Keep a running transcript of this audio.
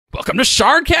Welcome to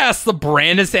Shardcast, the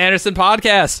Brandon Sanderson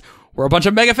podcast. We're a bunch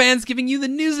of mega fans giving you the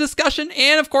news discussion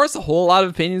and, of course, a whole lot of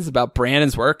opinions about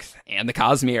Brandon's work and the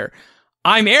Cosmere.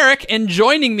 I'm Eric, and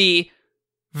joining me,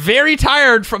 very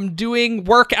tired from doing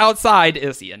work outside,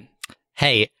 is Ian.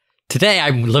 Hey, today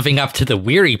I'm living up to the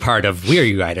weary part of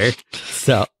WeiryWriter,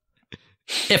 so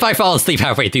if I fall asleep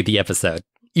halfway through the episode,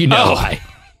 you know why.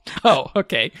 Oh,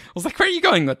 okay. I was like, where are you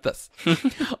going with this?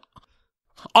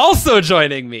 Also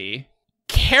joining me,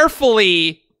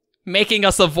 carefully making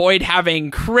us avoid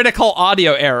having critical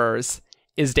audio errors,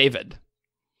 is David.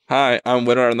 Hi, I'm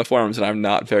Windrunner on the forums, and I'm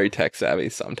not very tech savvy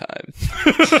sometimes.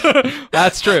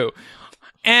 That's true.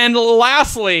 And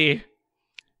lastly,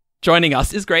 joining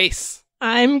us is Grace.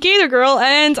 I'm GatorGirl,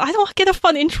 and I don't get a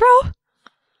fun intro?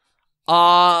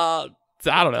 I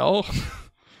don't know.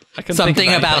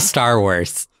 Something about Star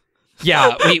Wars.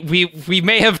 Yeah, we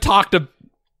may have talked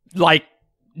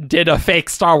did a fake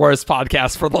Star Wars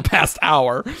podcast for the past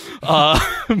hour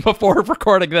before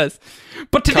recording this.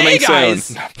 But today,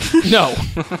 guys, no.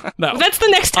 That's the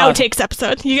next outtakes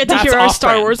episode. You get to hear our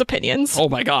Star Wars opinions. Oh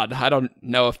my god, I don't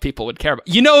know if people would care about.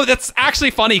 You know, that's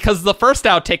actually funny because the first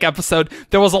outtake episode,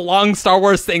 there was a long Star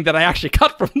Wars thing that I actually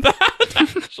cut from that.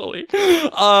 Actually,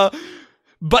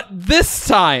 but this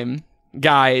time,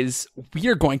 guys, we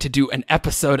are going to do an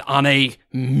episode on a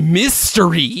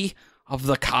mystery of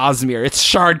the Cosmere. It's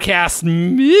Shardcast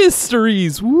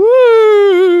Mysteries.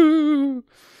 Woo!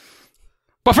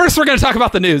 But first, we're going to talk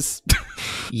about the news.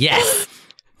 Yes.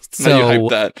 So, you hyped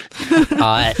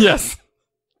that. Yes.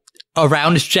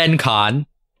 Around Gen Con,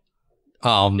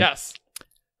 yes,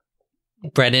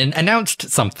 Brennan announced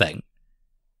something.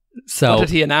 So, what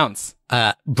did he announce?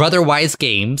 Brotherwise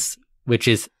Games, which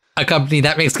is a company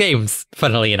that makes games,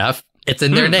 funnily enough. It's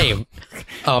in their name.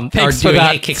 Thanks for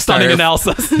that stunning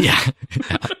analysis. Yeah.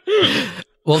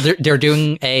 Well, they're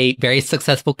doing a very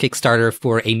successful Kickstarter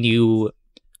for a new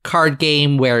card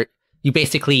game where you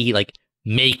basically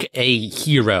make a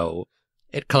hero,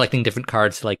 collecting different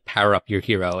cards to power up your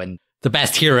hero, and the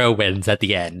best hero wins at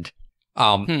the end.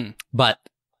 But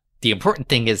the important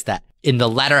thing is that in the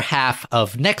latter half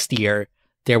of next year,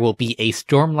 there will be a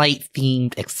Stormlight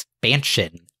themed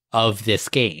expansion of this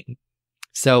game.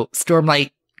 So,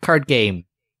 Stormlight card game.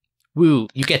 Woo,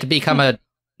 you get to become a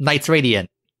Knights Radiant.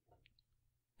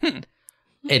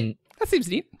 And that seems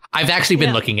neat. I've actually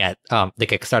been looking at the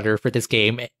Kickstarter for this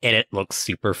game, and it looks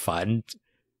super fun.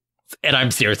 And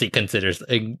I'm seriously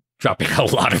considering dropping a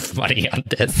lot of money on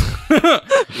this.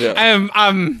 Yeah.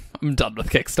 I'm done with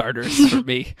Kickstarters for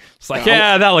me. It's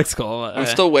that looks cool. I'm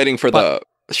still waiting for the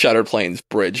Shattered Plains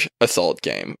Bridge Assault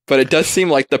game, but it does seem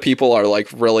like the people are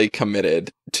really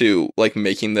committed to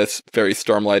making this very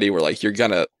Stormlighty, where you're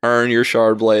gonna earn your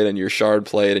Shardblade and your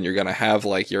Shardblade, and you're gonna have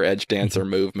your Edge Dancer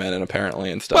movement and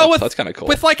apparently and stuff. Well, so that's kind of cool.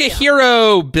 With a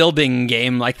hero building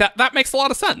game like that makes a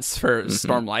lot of sense for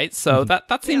Stormlight. So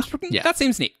that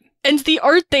seems neat. And the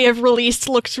art they have released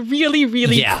looks really,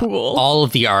 really cool. All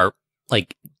of the art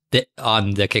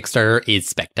on the Kickstarter is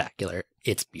spectacular.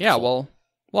 It's beautiful. Yeah, well,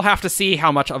 we'll have to see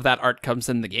how much of that art comes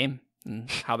in the game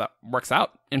and how that works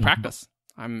out in practice.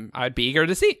 I'd be eager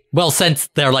to see. Well, since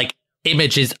they're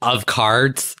images of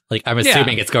cards, I'm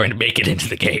assuming it's going to make it into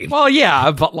the game. Well, yeah,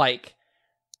 but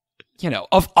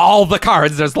of all the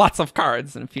cards, there's lots of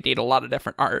cards, and if you need a lot of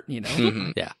different art,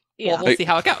 we'll see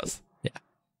how it goes.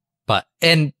 Yeah,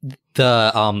 and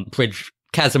the Bridge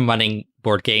Chasm Running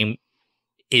board game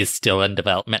is still in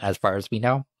development, as far as we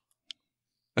know.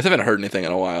 I haven't heard anything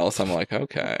in a while, so I'm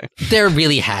okay. There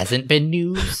really hasn't been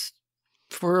news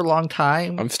for a long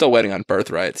time. I'm still waiting on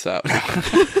Birthright, so.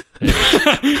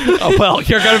 Oh, well,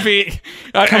 you're going to be...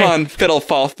 Come on, Fiddle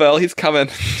Falfell, he's coming.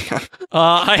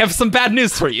 I have some bad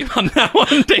news for you on that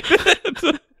one,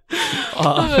 David.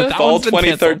 Fall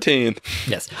 2013.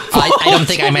 Yes. I don't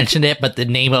think I mentioned it, but the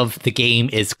name of the game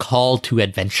is Call to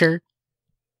Adventure.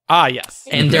 Ah, yes.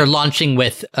 And they're launching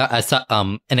with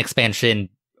an expansion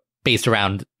based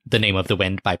around The Name of the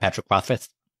Wind by Patrick Rothfuss.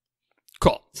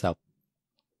 Cool. So.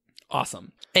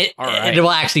 Awesome. It will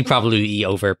actually probably be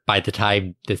over by the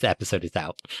time this episode is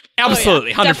out.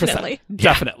 Absolutely. 100%.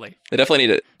 Definitely. They definitely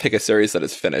need to pick a series that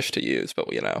is finished to use, but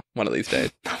one of these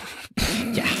days.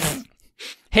 Yes.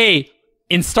 Hey,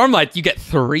 in Stormlight, you get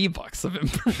 3 books of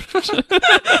information.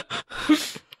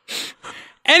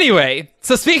 Anyway,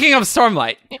 so speaking of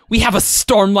Stormlight, we have a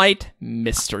Stormlight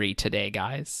mystery today,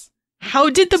 guys.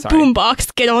 How did the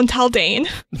boombox get on Taldane?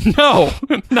 No.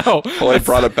 Well, they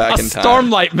brought it back in time.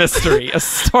 Stormlight mystery. A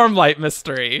Stormlight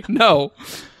mystery. No.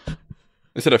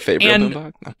 Is it a favorite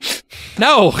boombox?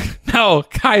 No.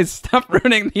 Guys, stop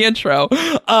ruining the intro.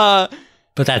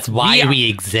 But that's why we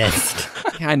exist.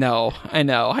 I know.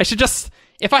 I should just,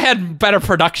 if I had better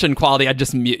production quality, I'd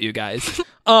just mute you guys.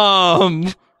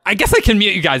 I guess I can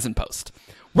mute you guys in post.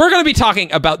 We're going to be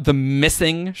talking about the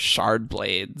missing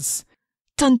Shardblades.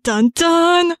 Dun dun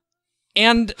dun.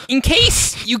 And in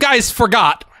case you guys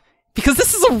forgot, because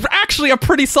this is actually a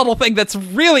pretty subtle thing that's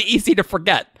really easy to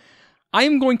forget, I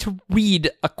am going to read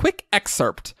a quick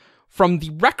excerpt from the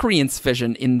Recreance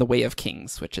vision in The Way of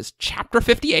Kings, which is chapter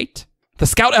 58. The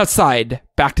scout outside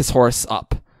backed his horse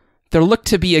up. There looked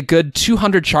to be a good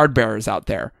 200 Shardbearers out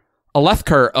there.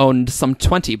 Alethkar owned some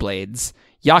 20 blades.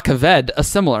 Yakaved a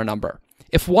similar number.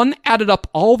 If one added up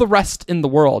all the rest in the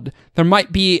world, there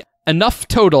might be enough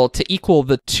total to equal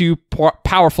the two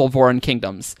powerful Vorin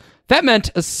kingdoms. That meant,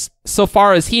 so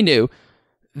far as he knew,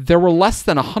 there were less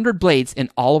than 100 blades in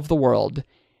all of the world.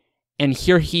 And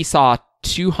here he saw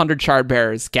 200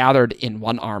 Shardbearers gathered in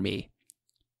one army.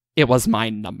 It was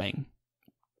mind-numbing.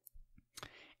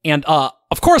 And,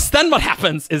 of course, then what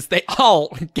happens is they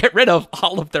all get rid of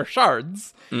all of their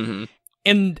shards. Mm-hmm.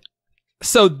 And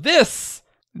so this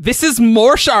is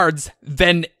more shards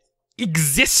than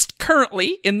exist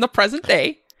currently in the present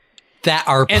day. That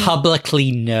are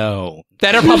publicly known.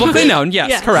 That are publicly known, yes.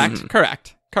 Yes. Correct, Mm-hmm.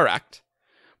 correct.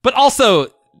 But also,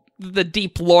 the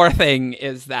deep lore thing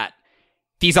is that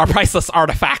these are priceless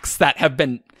artifacts that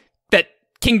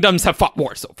kingdoms have fought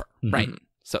wars over, right?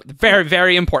 So very,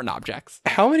 very important objects.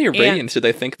 How many radiants did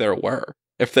they think there were?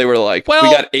 If they were like, we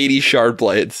got 80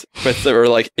 Shardblades, but there were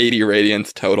like 80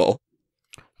 radiants total.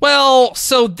 Well,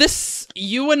 so this,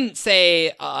 you wouldn't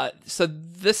say, so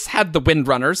this had the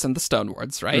Windrunners and the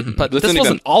Stonewards, right? Mm-hmm. But this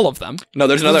wasn't all of them. No,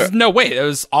 there's There's no way. It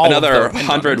was all another of the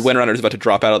 100 Windrunners. Windrunners about to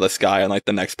drop out of the sky in like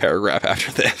the next paragraph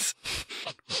after this.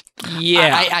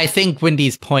 Yeah. I think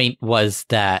Wendy's point was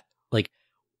that, like,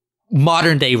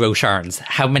 modern day Rosharns,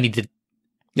 how many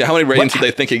radiants did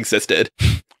they think existed?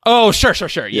 Oh, sure.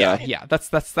 Yeah.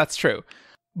 That's true.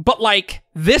 But like,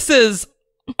 this is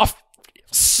a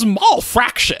small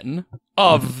fraction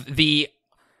of the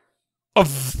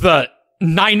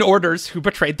 9 orders who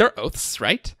betrayed their oaths,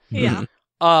 right? Yeah.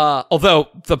 Although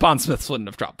the bondsmiths wouldn't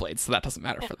have dropped blades, so that doesn't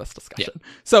matter for this discussion. Yeah.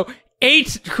 So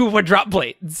 8 who would drop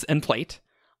blades and plate.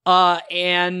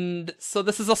 And so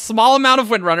this is a small amount of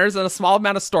Windrunners and a small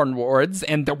amount of Stormwards,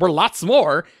 and there were lots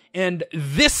more. And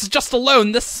this just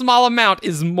alone, this small amount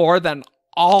is more than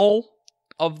all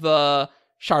of the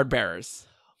Shardbearers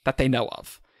that they know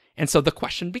of. And so the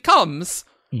question becomes,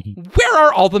 where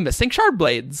are all the missing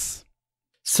Shardblades?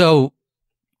 So,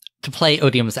 to play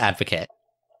Odium's advocate.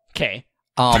 Okay.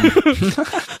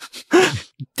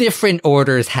 Different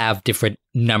orders have different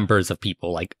numbers of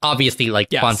people. Like, obviously, like,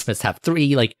 Yes. bondsmiths have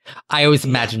 3. Like, I always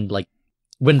imagined, like,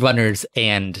 Windrunners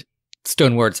and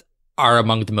Stonewards are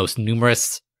among the most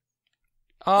numerous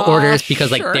orders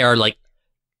because, like, sure. they are, like,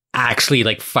 actually,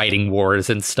 like, fighting wars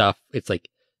and stuff. It's like,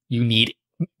 you need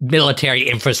military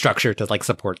infrastructure to, like,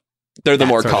 support. They're the That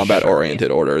more sort of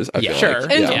combat-oriented orders, I Yeah. feel Sure.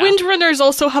 like. And Yeah. Windrunners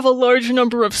also have a large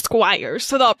number of squires,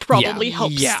 so that probably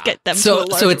helps Yeah. get them So- to a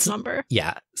so larger it's- number.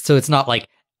 Yeah. So it's not like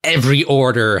every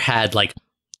order had, like,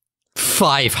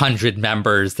 500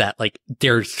 members that, like,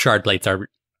 their Shardblades are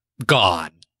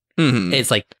gone. Mhm.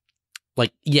 It's like,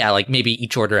 maybe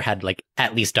each order had, like,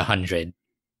 at least 100.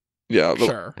 Yeah, but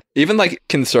Sure. even like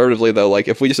conservatively though, like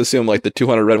if we just assume like the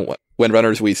 200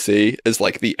 Windrunners we see is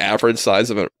like the average size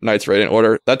of a Knights Radiant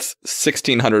order, that's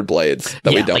 1,600 blades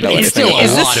that we Yeah, don't like, know it's anything still a about.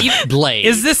 Is lot this of blades.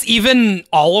 Is this even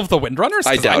all of the Windrunners?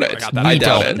 I 'Cause doubt never it. got that. I We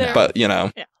doubt don't it. know. But you know,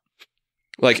 Yeah.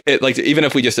 like even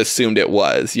if we just assumed it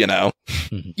was, you know,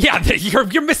 Yeah,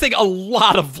 you're missing a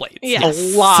lot of blades. Yes.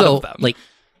 A lot so, of them. like,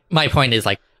 my point is,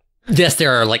 like, yes,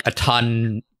 there are, like, a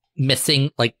ton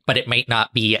missing, like, but it might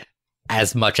not be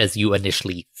as much as you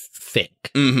initially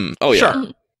think. Oh yeah, Sure.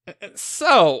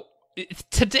 So,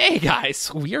 today,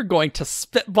 guys, we are going to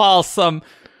spitball some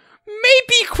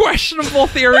maybe questionable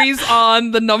theories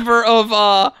on the number of,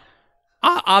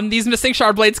 on these missing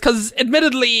Shardblades, because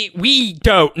admittedly, we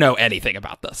don't know anything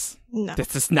about this. No.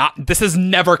 This has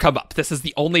never come up. This is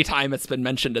the only time it's been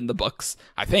mentioned in the books,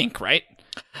 I think, right?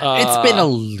 It's been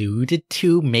alluded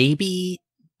to, maybe,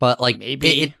 but, like,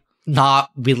 Maybe. it not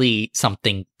really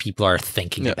something people are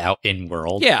thinking Yeah. about in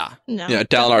world. Yeah. No. yeah.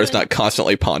 Dalinar is not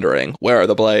constantly pondering where are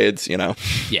the blades, you know.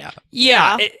 Yeah.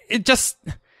 Yeah, it just,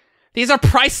 these are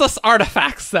priceless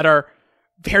artifacts that are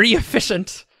very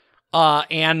efficient,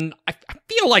 and I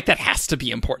feel like that has to be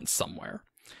important somewhere.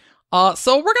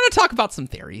 So we're going to talk about some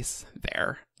theories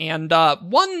there, and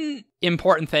one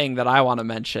important thing that I want to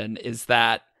mention is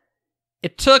that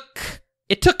it took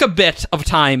a bit of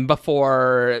time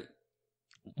before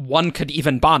one could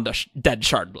even bond a dead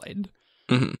Shardblade.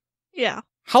 Mhm. Yeah.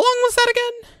 How long was that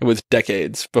again? It was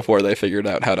decades before they figured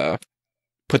out how to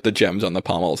put the gems on the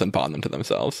pommels and bond them to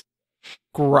themselves.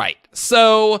 Right.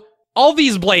 So all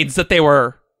these blades that they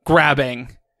were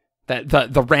grabbing, that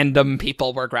the random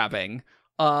people were grabbing,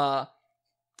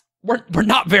 were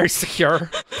not very secure,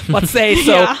 let's say.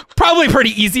 So Yeah. probably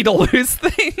pretty easy to lose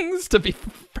things, to be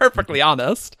perfectly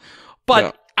honest.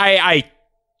 But yeah.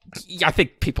 I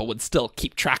think people would still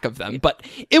keep track of them, but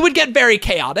it would get very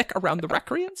chaotic around the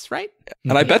Recreance, right?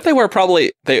 And I bet they were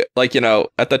probably,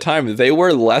 at the time, they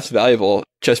were less valuable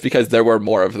just because there were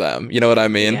more of them. You know what I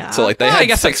mean? Yeah. So, like, they Well, I had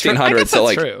guess that's true. 1,600, so,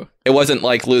 like, true. it wasn't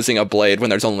like losing a blade when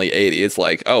there's only 80. It's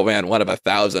like, oh, man, one of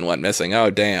 1,000 went missing. Oh,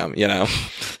 damn, you know?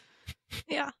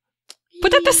 Yeah.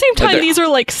 But at the same time, these are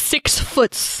like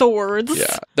 6-foot swords.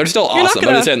 Yeah. They're still You're not awesome.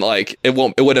 I'm just saying, like, it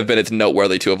would have been as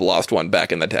noteworthy to have lost one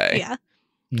back in the day. Yeah.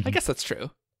 I guess that's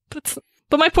true.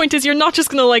 But my point is, you're not just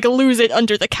gonna like lose it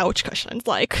under the couch cushions.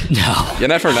 Like, No. You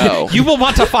never know. You will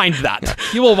want to find that.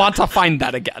 You will want to find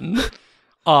that again.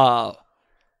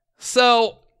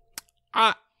 So,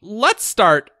 let's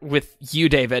start with you,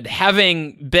 David,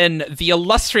 having been the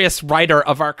illustrious writer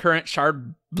of our current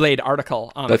Shardblade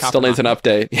article on That still needs an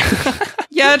update.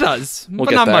 Yeah, it does, We'll but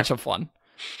get not there. much of one.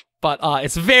 But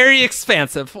it's very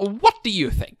expansive. What do you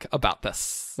think about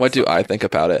this? What do I think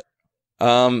about it?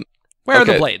 Where are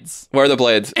okay. the blades? Where are the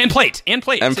blades? And plate, And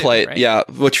too, plate, right? yeah,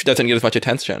 which doesn't get as much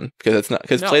attention because No,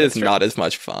 plate is that's true. not as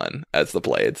much fun as the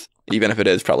blades, even if it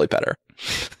is probably better.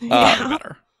 yeah.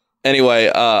 Better.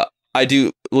 Anyway, I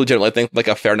do legitimately think like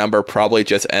a fair number probably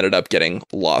just ended up getting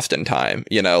lost in time.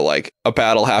 You know, like a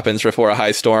battle happens before a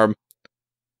high storm,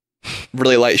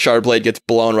 really light Shardblade gets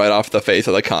blown right off the face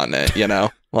of the continent. You know,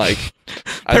 like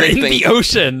They're in the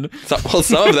ocean.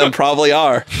 some of them probably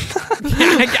are.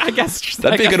 I guess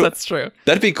that's true.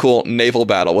 That'd be cool. Naval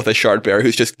battle with a shard bear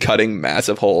who's just cutting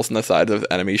massive holes in the sides of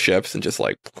enemy ships and just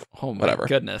like, Oh my whatever.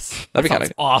 goodness, That'd be sounds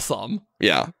kinda- awesome.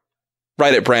 yeah.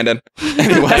 Write it, Brandon.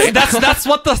 Anyway, That's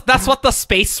what the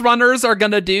space runners are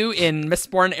gonna do in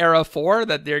Mistborn Era 4.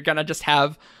 That they're gonna just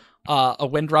have a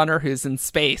Windrunner who's in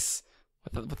space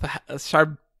with a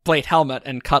Shardblade helmet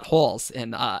and cut holes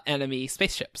in enemy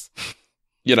spaceships.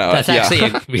 you know, That's yeah. actually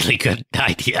a really good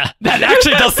idea. That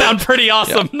actually does sound pretty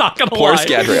awesome. Not gonna Poor lie.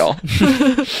 Scadrial.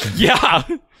 Yeah.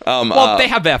 Well, they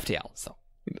have the FTL, so.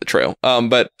 True.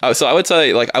 But so I would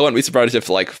say like I wouldn't be surprised if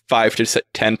like 5 to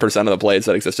 10% of the blades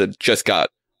that existed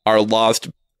are lost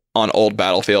on old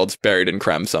battlefields buried in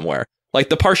Krem somewhere. Like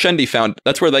the Parshendi found,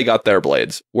 that's where they got their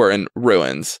blades, were in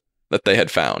ruins that they had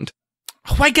found.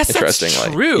 Oh, I guess that's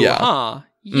Interestingly, true, yeah. huh?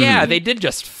 Yeah, they did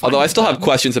just find Although I still have them.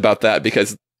 questions about that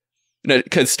because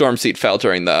Stormseat fell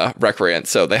during the Recreance,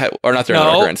 so they had, or not during the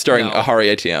Recreance, during No.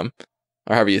 Ahari ATM,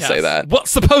 or however you say Yes. that. Well,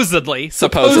 supposedly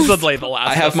the last.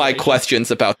 I have my destination.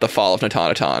 questions about the fall of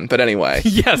Natanaton, but anyway.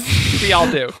 Yes, we all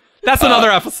do. That's another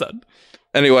episode.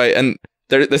 Anyway, and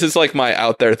this is like my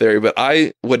out there theory, but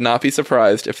I would not be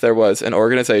surprised if there was an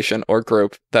organization or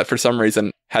group that for some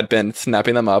reason had been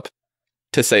snapping them up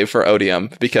to save for Odium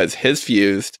because his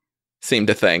fused seemed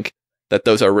to think that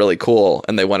those are really cool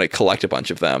and they want to collect a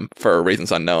bunch of them for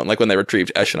reasons unknown, like when they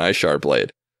retrieved Eshonai's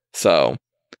Shardblade. So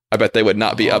I bet they would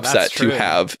not be upset that's to true.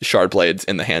 have Shardblades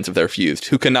in the hands of their fused,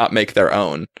 who cannot make their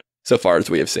own, so far as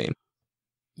we have seen.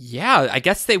 Yeah, I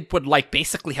guess they would like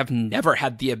basically have never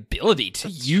had the ability to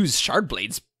use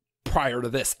Shardblades prior to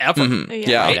this ever. Mhm.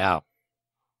 Yeah. Yeah. Yeah.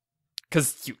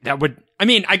 Because that would, I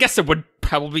mean, I guess there would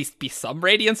probably be some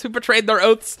Radiants who betrayed their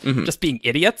oaths, Mhm. just being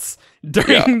idiots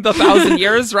during the 1,000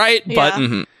 years, right? Yeah. But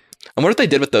Mhm. And what if they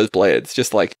did with those blades?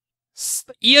 Just like,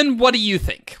 Ian, what do you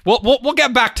think? We'll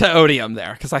get back to Odium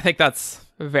there because I think that's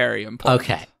very important.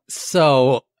 Okay.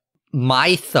 So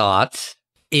my thought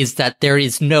is that there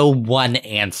is no one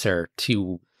answer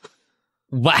to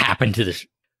what happened to this.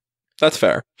 that's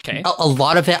fair. Okay. A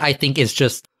lot of it, I think, is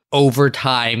just over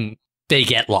time they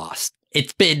get lost.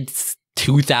 It's been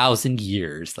 2,000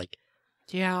 years. Like,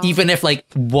 Yeah. even if like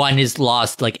one is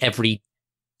lost like every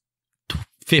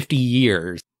 50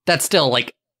 years, that's still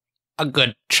like a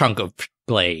good chunk of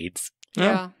blades.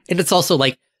 Yeah. And it's also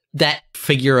like that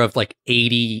figure of like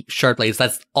 80 Shardblades,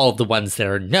 that's all of the ones that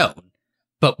are known.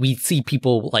 But we see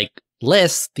people like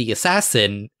Liss, the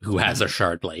assassin, who has a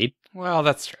Shardblade. Well,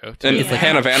 that's true. And Yeah.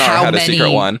 Hand of Anar How had a secret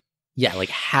many- one. Yeah, like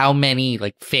how many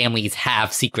like families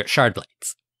have secret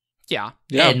Shardblades? Yeah.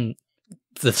 Yeah. And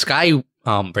the Sky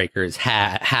Breakers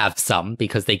have some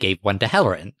because they gave one to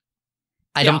Hellerin.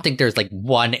 I Yeah. don't think there's like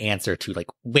one answer to like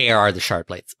where are the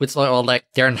Shardblades. It's all like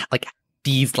they're in like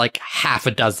these like half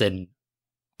a dozen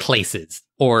places,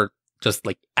 or just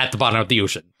like at the bottom of the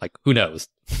ocean. Like who knows?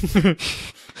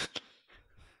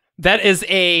 That is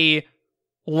a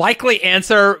likely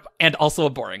answer and also a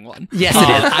boring one. Yes, it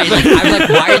is. I'm like,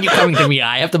 why are you coming to me?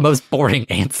 I have the most boring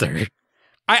answer.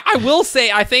 I will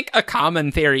say, I think a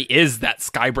common theory is that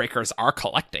Skybreakers are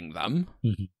collecting them.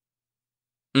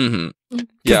 Because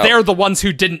they're the ones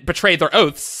who didn't betray their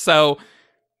oaths, so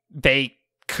they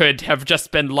could have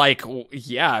just been like, well,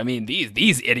 yeah, I mean,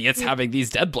 these idiots having these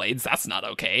dead blades, that's not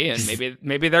okay, and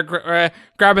maybe they're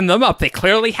grabbing them up. They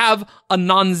clearly have a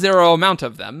non-zero amount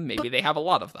of them. Maybe they have a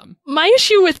lot of them. My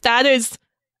issue with that is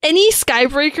any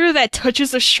Skybreaker that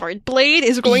touches a Shardblade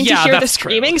is going to hear the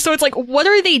screaming, so it's like, what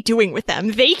are they doing with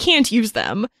them? They can't use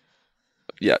them.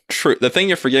 Yeah, true. The thing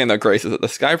you're forgetting, though, Grace, is that the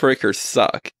Skybreakers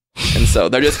suck, and so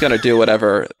they're just going to do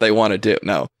whatever they want to do.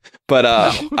 No. But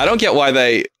I don't get why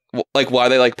they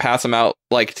pass them out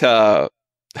like to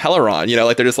Helleron, you know,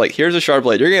 like they're just like, here's a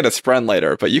Shardblade, you're gonna get a Spren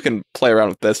later, but you can play around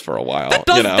with this for a while.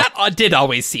 That did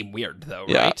always seem weird though,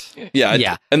 right?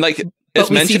 Yeah. And like it's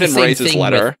mentioned in Ray's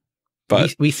letter,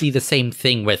 but we see the same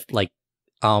thing with like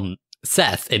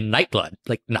Seth in Nightblood.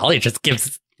 Like Nolly just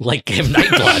gives like him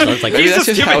Nightblood. It's like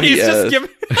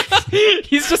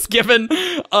he's just given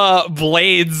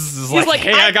blades. He's like,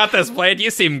 hey, I got this blade. You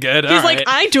seem good. He's like,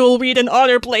 I dual wield an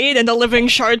honor blade and a living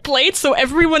shard blade, so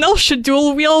everyone else should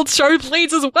dual wield shard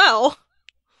blades as well.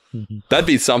 That'd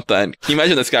be something. Can you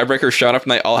imagine the Skybreakers showing up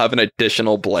and they all have an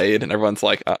additional blade, and everyone's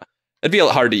like, it'd be a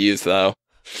lot hard to use though.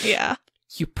 Yeah.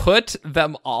 You put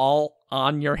them all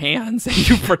on your hands and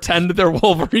you pretend they're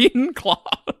Wolverine claws.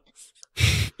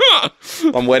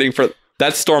 I'm waiting for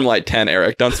that's Stormlight 10,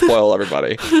 Eric. Don't spoil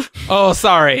everybody. Oh,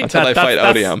 sorry. Until they fight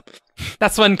Odium.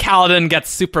 That's when Kaladin gets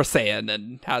Super Saiyan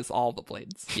and has all the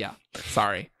blades. Yeah.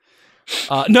 Sorry.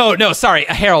 No, sorry.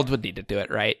 A Herald would need to do it,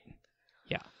 right?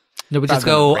 Yeah. No, we just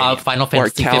go Final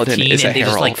Fantasy 15 and they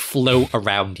just like float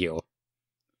around you.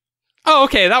 Oh,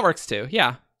 okay. That works too.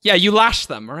 Yeah. Yeah, you lash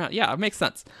them around. Yeah, it makes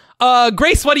sense.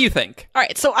 Grace, what do you think? All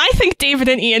right, so I think David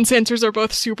and Ian's answers are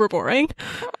both super boring.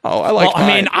 Oh, I like that. I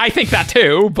mean, I think that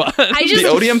too, but... The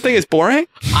Odium thing is boring?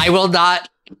 I will not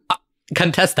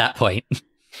contest that point.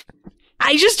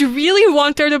 I just really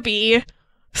want there to be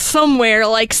somewhere,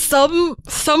 like some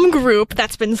group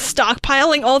that's been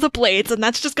stockpiling all the blades, and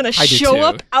that's just gonna show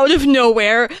up out of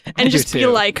nowhere and just be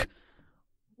like,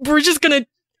 we're just gonna...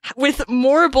 with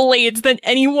more blades than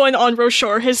anyone on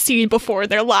Roshar has seen before in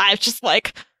their lives, just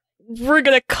like, we're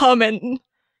gonna come and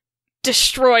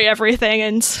destroy everything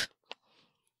and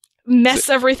mess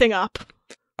everything up.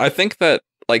 I think that,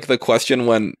 like, the question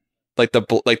when, like,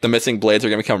 the missing blades are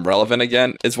gonna become relevant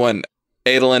again is when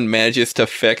Adolin manages to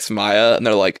fix Maya, and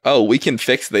they're like, oh, we can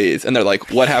fix these. And they're like,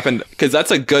 what happened? Because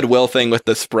that's a goodwill thing with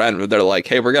the Spren, where they're like,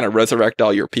 hey, we're gonna resurrect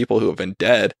all your people who have been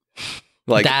dead.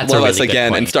 Like, love us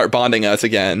again and start bonding us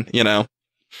again, you know?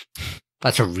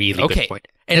 That's a really good point.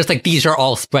 And it's like, these are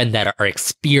all Spren that are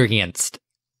experienced.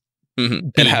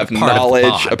 And have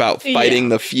knowledge about fighting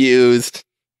the fused.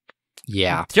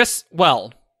 Yeah.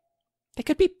 They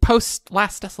could be post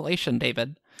Last Desolation,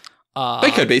 David.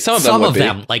 They could be. Some of them would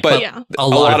be. Like, but a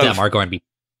lot of them are going to be.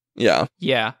 Yeah.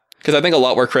 Yeah. Because I think a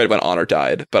lot were created when Honor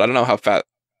died, but I don't know how fast.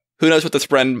 Who knows what the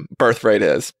Spren birth rate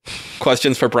is?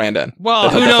 Questions for Brandon.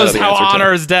 Well, who knows how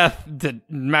Honor's death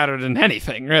mattered in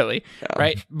anything, really,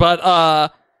 right? But,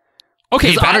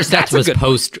 okay, so Honor's death was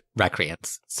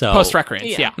post-Recreance. So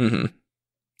post-Recreance, yeah.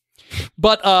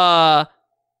 But,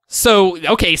 so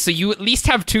you at least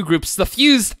have two groups. The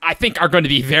Fused, I think, are going to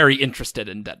be very interested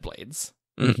in Deadblades.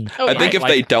 I think if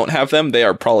they don't have them, they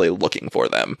are probably looking for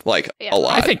them, like, a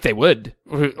lot. I think they would.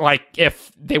 Like,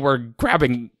 if they were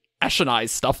grabbing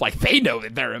Eshonai's stuff, like, they know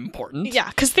that they're important. Yeah,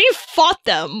 because they've fought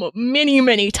them many,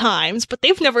 many times, but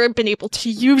they've never been able to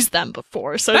use them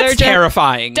before. So that's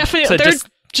terrifying. Definitely, they're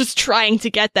just trying to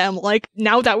get them, like,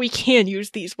 now that we can use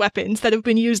these weapons that have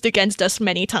been used against us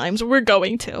many times, we're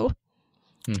going to.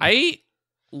 I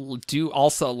do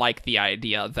also like the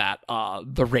idea that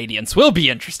the Radiants will be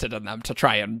interested in them to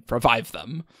try and revive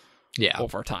them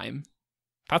over time.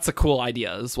 That's a cool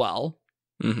idea as well.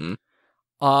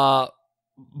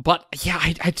 But yeah,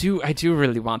 I do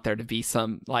really want there to be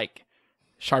some, like,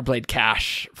 Shardblade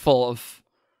cache full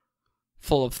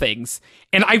of things,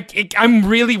 and I'm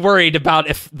really worried about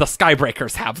if the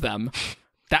Skybreakers have them.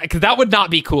 That would not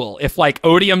be cool if, like,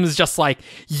 Odium's just like,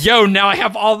 yo, now I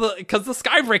have all because the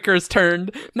Skybreakers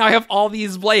turned, now I have all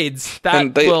these blades.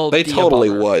 That they totally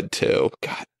would too.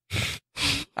 God,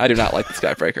 I do not like the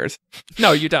Skybreakers.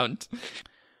 No, you don't.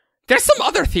 There's some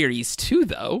other theories too,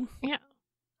 though. Yeah.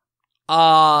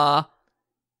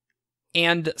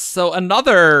 And so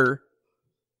another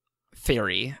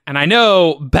theory, and I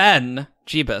know Ben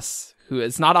Jeebus, who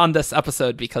is not on this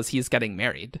episode because he's getting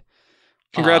married.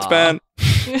 Congrats, Ben.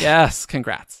 Yes,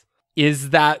 congrats. is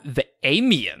that the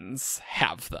Amiens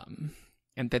have them,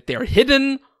 and that they're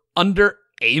hidden under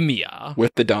Amia.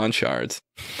 With the Dawn Shards.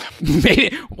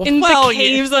 Maybe, In the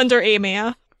caves under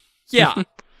Amia. Yeah.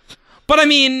 But I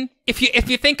mean, if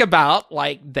you think about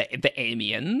like the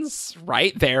Amiens,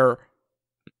 right? They're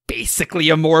basically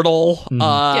immortal.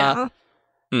 Yeah.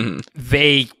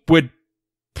 They would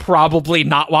probably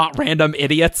not want random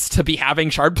idiots to be having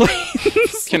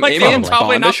Shardblades. Can like, Amiens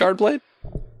probably bond a Shardblade?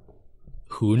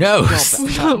 Who knows?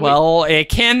 Well,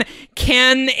 can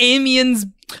Amiens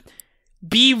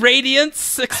be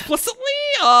Radiance explicitly?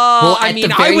 Well, I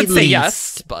mean, I would say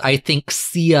yes. But I think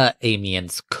Sia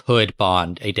Amiens could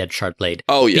bond a dead Shardblade.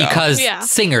 Oh, yeah. Because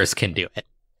singers can do it.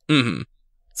 Mm-hmm.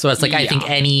 So it's like, I think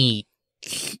Yeah. any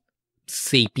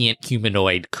sapient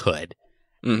humanoid could.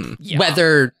 Mm-hmm. yeah.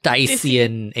 Whether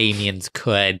Dacian Amiens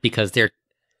could, because they're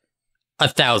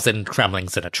 1,000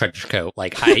 Kremlings in a trench coat.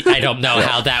 Like, I don't know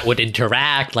how that would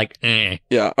interact. Like,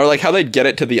 Yeah, or like how they'd get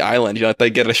it to the island. You know, if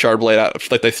they get a Shardblade out,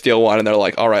 like they steal one and they're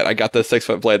like, all right, I got this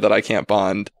 6-foot blade that I can't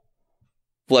bond.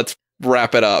 Let's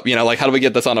wrap it up. You know, like how do we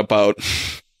get this on a boat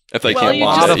if they can't You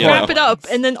bond just it? You wrap know? it up,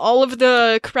 and then all of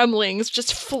the Kremlings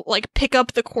just pick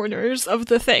up the corners of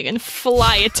the thing and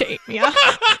fly it to Amia.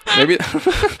 Maybe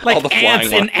like all the ants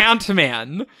flying in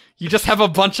Ant-Man. You just have a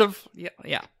bunch of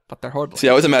yeah, but they're horrible. See,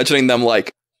 I was imagining them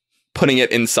like putting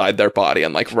it inside their body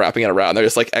and like wrapping it around. They're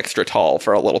just like extra tall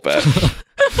for a little bit.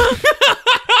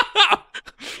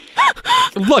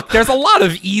 Look, there's a lot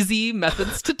of easy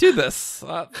methods to do this.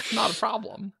 Not a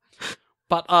problem.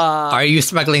 But are you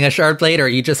smuggling a Shardblade, or are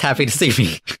you just happy to see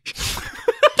me?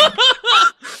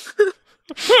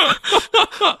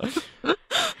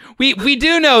 we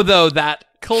do know though that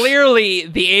clearly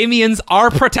the Amiens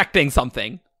are protecting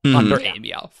something under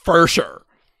Amia for sure.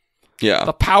 Yeah.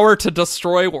 The power to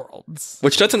destroy worlds.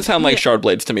 Which doesn't sound like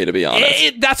Shardblades to me, to be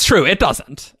honest. That's true. It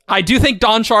doesn't. I do think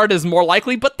Dawn Shard is more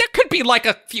likely, but there could be like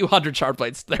a few hundred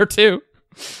Shardblades there too.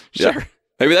 Sure. Yeah.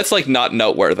 Maybe that's like not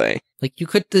noteworthy. Like, you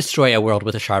could destroy a world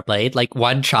with a Shardblade, like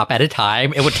one chop at a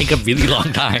time. It would take a really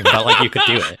long time, but like you could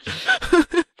do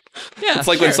it. Yeah, It's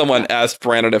like when someone asked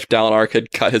Brandon if Dalinar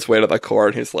could cut his way to the core,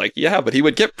 and he's like, yeah, but he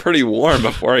would get pretty warm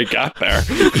before he got there.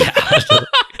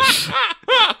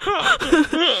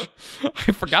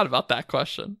 I forgot about that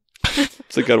question.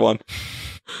 It's a good one.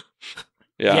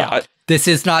 Yeah. This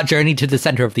is not Journey to the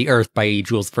Center of the Earth by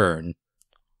Jules Verne.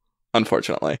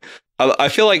 Unfortunately. I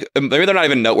feel like maybe they're not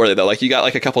even noteworthy, though. Like, you got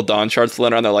like a couple Dawn Shards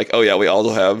laying around, they're like, oh yeah, we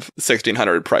also have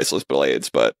 1,600 priceless blades,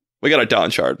 but we got a Dawn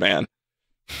Shard, man.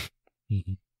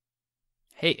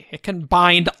 Hey, it can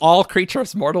bind all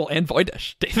creatures, mortal and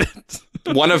voidish, David.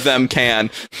 One of them can.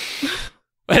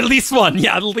 At least one.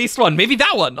 Yeah, at least one. Maybe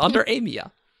that one under Amia.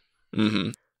 Mm-hmm.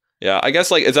 Yeah, I guess,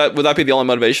 like, would that be the only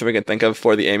motivation we can think of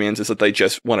for the Amiens, is that they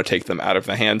just want to take them out of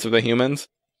the hands of the humans?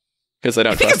 Because they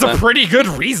don't I think trust it's them? a pretty good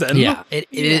reason. Yeah, it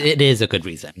is a good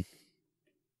reason.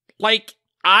 Like,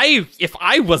 if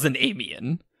I was an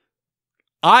Amian,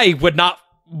 I would not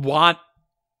want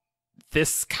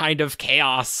this kind of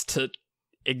chaos to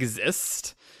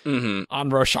exist on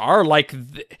Roshar. Like,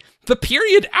 the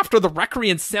period after the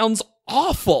Recreance sounds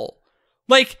awful.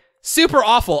 Like, super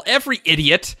awful. Every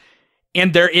idiot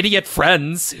and their idiot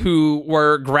friends who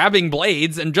were grabbing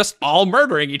blades and just all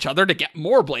murdering each other to get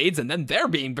more blades, and then they're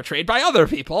being betrayed by other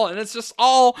people, and it's just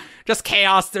all just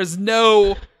chaos. There's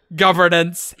no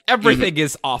governance. Everything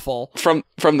is awful. From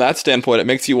that standpoint, it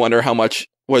makes you wonder how much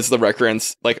was the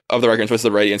Recreance, like, of the Recreance, was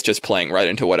the Radiance just playing right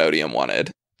into what Odium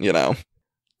wanted, you know?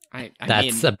 I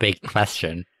That's mean, a big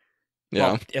question.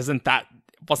 Yeah. well,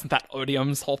 wasn't that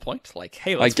Odium's whole point? Like,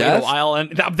 hey, I let's wait a guess. while,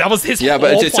 and that was his Yeah, whole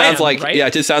but it just plan, sounds like, right? yeah,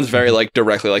 it just sounds very, like,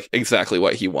 directly, like, exactly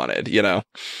what he wanted, you know?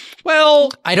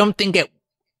 Well, I don't think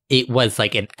it was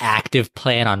like an active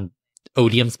plan on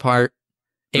Odium's part.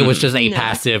 It was just a No.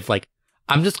 passive, like,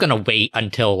 I'm just gonna wait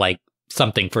until like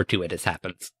something fortuitous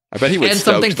happens. I bet he was And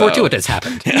stoked, something though. fortuitous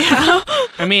happened. Yeah.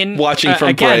 I mean, Watching from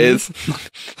again, praise.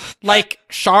 like,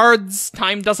 Shards'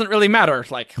 time doesn't really matter.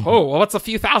 Like, oh, well, what's a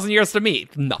few thousand years to me?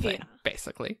 Nothing, Yeah.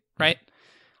 basically, right?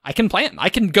 I can plan. I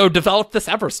can go develop this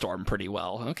Everstorm pretty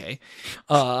well. Okay.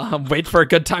 Wait for a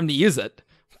good time to use it.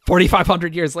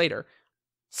 4,500 years later.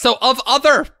 So, of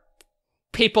other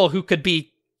people who could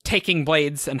be taking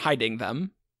blades and hiding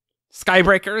them,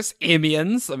 Skybreakers,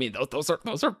 Amiens, I mean, those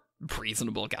are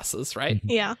reasonable guesses, right?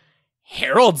 Yeah.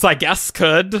 Heralds, I guess,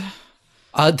 could.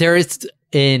 There is,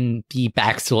 in the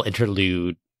Baxel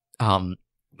interlude,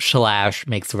 Shalash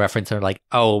makes a reference, or like,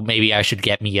 oh, maybe I should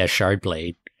get me a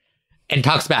Shardblade. And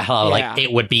talks about how, Yeah. like,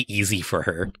 it would be easy for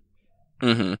her,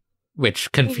 Mm-hmm.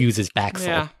 which confuses Baxel,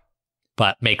 Yeah.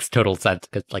 but makes total sense,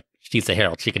 because, like, she's a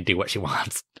herald, she can do what she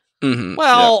wants.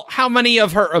 Well, how many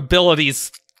of her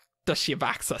abilities does she have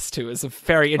access to is a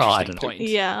very interesting point.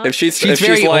 Yeah. If she's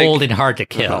very like, old and hard to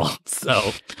kill,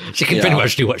 so she can pretty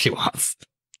much do what she wants.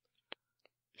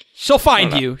 She'll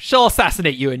find you. She'll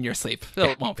assassinate you in your sleep.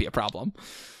 It won't be a problem.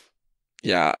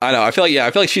 Yeah, I know. I feel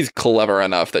like she's clever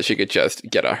enough that she could just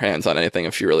get her hands on anything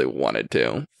if she really wanted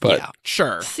to. But yeah,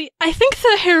 sure. See, I think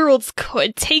the heralds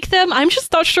could take them. I'm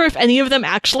just not sure if any of them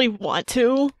actually want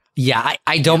to. Yeah,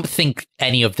 I don't think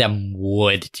any of them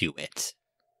would do it.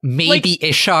 Maybe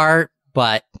Ishar,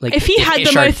 but like if he had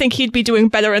Ishar... them, I think he'd be doing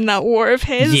better in that war of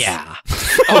his. Yeah.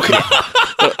 okay.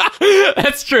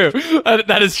 That's true.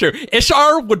 That is true.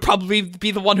 Ishar would probably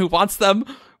be the one who wants them,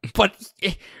 but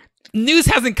news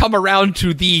hasn't come around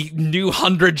to the new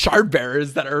 100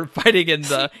 Shardbearers that are fighting in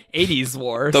the 80s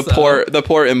war. The poor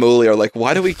Emuli are like,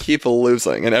 why do we keep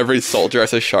losing? And every soldier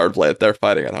has a Shardblade they're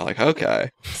fighting, and they're like,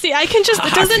 okay. See, I can just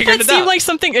doesn't that seem like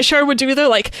something Ishar would do? They're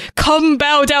like, come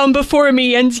bow down before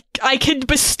me, and I can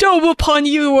bestow upon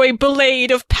you a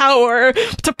blade of power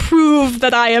to prove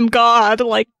that I am God.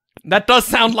 Like that does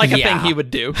sound like a thing he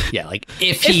would do. Yeah, like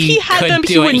if he had them,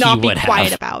 he would not be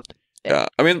quiet about. Yeah,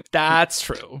 I mean, that's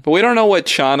true. But we don't know what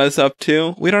Chana's up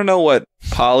to. We don't know what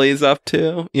Polly's up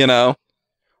to, you know?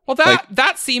 Well,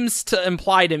 that seems to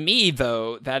imply to me,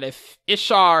 though, that if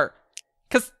Ishar...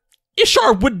 Because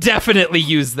Ishar would definitely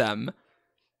use them.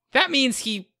 That means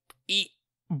he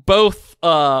both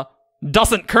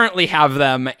doesn't currently have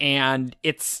them, and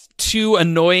it's too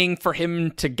annoying for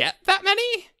him to get that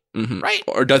many, right?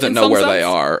 Or doesn't know where they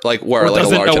are. Like, where like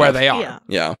doesn't a large know where enough... they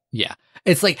are. Yeah.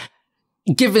 It's like...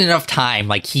 Given enough time,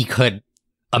 like, he could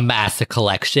amass a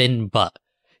collection, but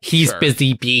he's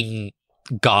busy being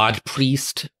god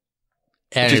priest.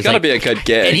 And he's gotta be a good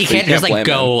gig. And he can't just, like,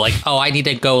 go, like, oh, I need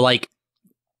to go, like,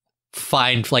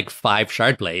 find, like, 5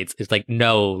 Shardblades. It's like,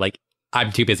 no, like,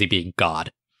 I'm too busy being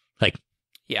god. Like,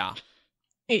 yeah.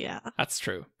 Yeah. That's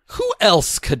true. Who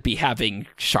else could be having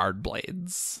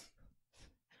Shardblades?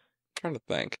 I'm trying to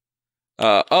think.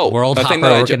 World Hopper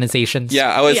organizations.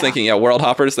 Yeah, I was thinking, World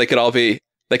Hoppers, they could all be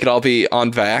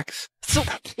on Vax. So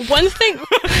one thing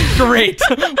Great.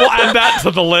 We'll add that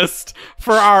to the list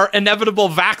for our inevitable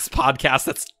Vax podcast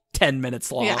that's 10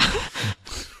 minutes long. Yeah.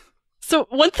 So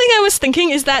one thing I was thinking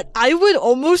is that I would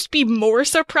almost be more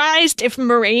surprised if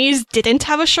Mraize didn't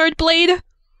have a Shardblade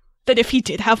than if he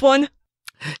did have one.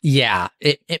 Yeah,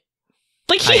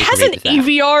 like, he has an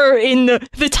AVR in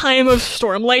the time of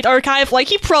Stormlight archive. Like,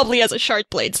 he probably has a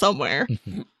Shardblade somewhere.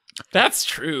 That's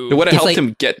true. It would have helped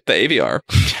him get the AVR.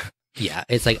 Yeah,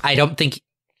 it's like, I don't think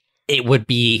it would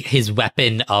be his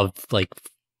weapon of, like,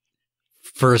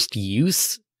 first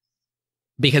use.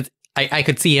 Because I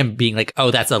could see him being like,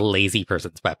 oh, that's a lazy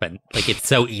person's weapon. Like, it's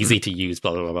so easy to use,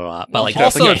 blah, blah, blah, blah. But, like,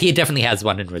 also, he definitely has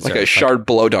one in reserve. Like a shard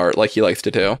blow dart, like he likes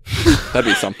to do. That'd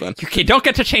be something. You don't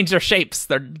get to change their shapes.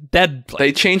 They're dead.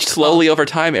 They change slowly over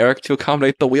time, Eric, to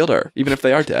accommodate the wielder, even if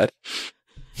they are dead.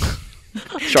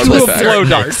 To a blow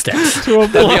dart. To a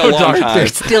blow dart. They're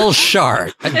still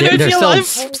shard. They're still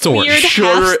swords.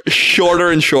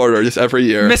 Shorter and shorter, just every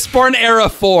year. Mistborn Era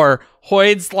 4.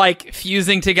 Hoid's like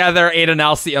fusing together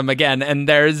Adenalcium again, and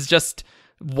there's just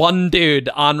one dude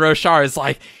on Roshar is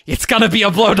like, it's gonna be a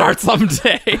blow dart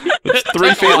someday. It's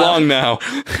 3 feet long now.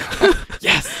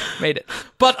 Yes, made it.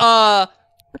 But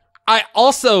I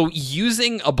also,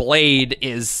 using a blade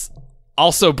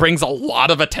also brings a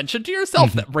lot of attention to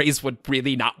yourself that Mraize would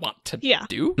really not want to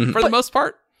do for the most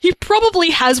part. He probably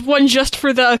has one just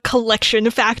for the collection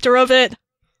factor of it.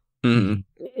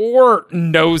 Or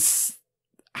knows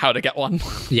how to get one.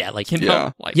 Yeah, like, you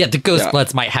know, the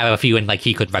Ghostbloods might have a few, and like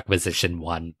he could requisition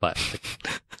one, but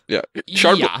like,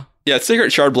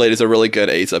 Secret Shardblade is a really good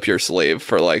ace up your sleeve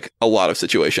for like a lot of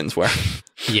situations where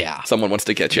someone wants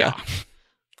to get you.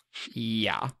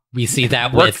 Yeah. We see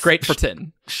that worked with great for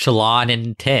Tin. Shallan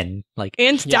and Tin, like,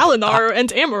 and Dalinar and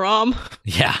Amaram.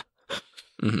 Yeah.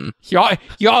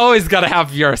 You always got to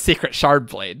have your secret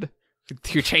Shardblade.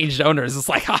 Who changed owners? It's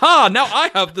like, haha! Now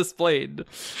I have this blade.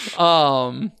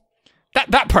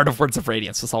 That part of Words of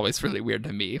Radiance was always really weird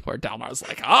to me, where Dalinar's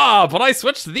like, but I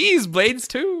switched these blades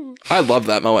too. I love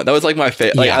that moment. That was like my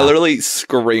favorite. Like, I literally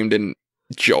screamed in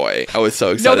joy. I was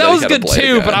so excited. No, that was good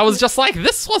too. Again. But I was just like,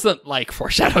 this wasn't like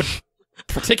foreshadowed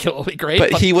particularly great.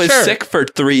 But he was sick for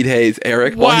 3 days,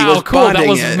 Eric. Wow, while he was cool. That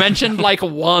was it. mentioned like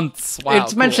once. Wow,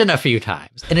 it's mentioned a few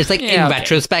times, and it's like in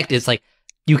retrospect, it's like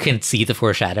you can see the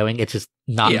foreshadowing. It's just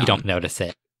not you don't notice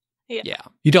it. Yeah,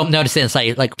 you don't notice it. It's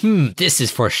like this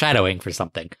is foreshadowing for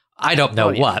something. I don't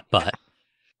know what, but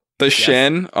the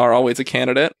Shin are always a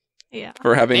candidate. Yeah,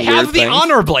 for having they have the things.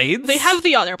 honor blades. They have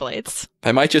the honor blades.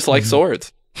 They might just like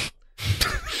swords.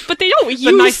 But they don't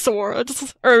use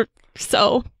swords, or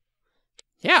so.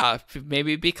 Yeah,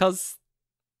 maybe because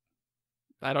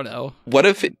I don't know. What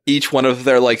if each one of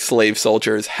their like slave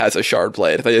soldiers has a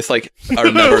Shardblade? They just like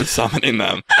are never summoning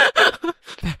them.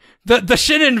 The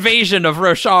Shin invasion of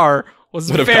Roshar was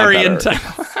very intense.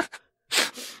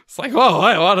 It's like, whoa,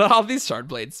 I want all these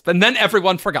Shardblades. And then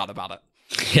everyone forgot about it.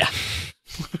 Yeah.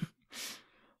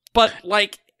 But,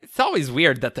 like, it's always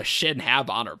weird that the Shin have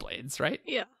honor blades, right?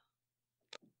 Yeah.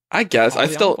 I guess. All I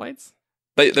the still... honor blades?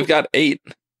 They've got 8,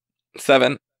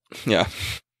 7. Yeah.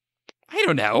 I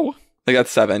don't know. They got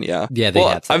 7, yeah. Yeah, they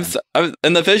had 7. I'm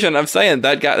in the vision, I'm saying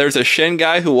that guy, there's a Shin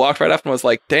guy who walked right up and was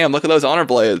like, damn, look at those honor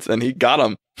blades. And he got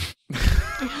them.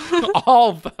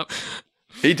 All of them.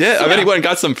 He did. I mean, he went and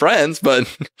got some friends, but...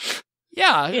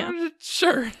 Yeah,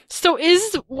 sure. So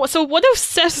what if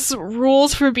Seth's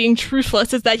rules for being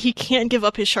truthless is that he can't give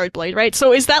up his Shardblade, right?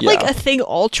 So is that like a thing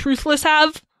all truthless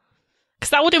have?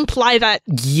 Because that would imply that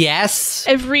yes,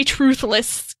 every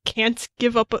truthless can't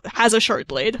give up has a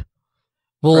Shardblade.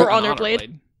 Well, or honor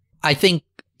blade. I think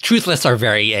truthless are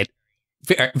very,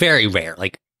 very rare.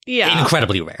 Like,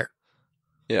 incredibly rare.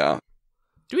 Yeah.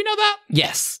 Do we know that?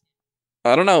 Yes.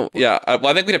 I don't know. Yeah, I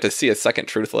think we'd have to see a second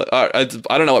Truthless. I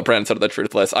don't know what Brandon said of the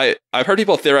Truthless. I've heard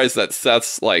people theorize that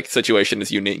Seth's like situation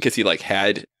is unique because he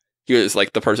was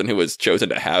like the person who was chosen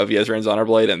to have Yezran's Honor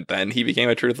Blade, and then he became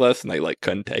a Truthless, and they like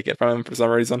couldn't take it from him for some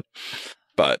reason.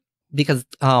 But because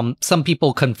some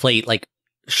people conflate like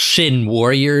Shin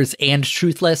warriors and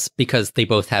Truthless because they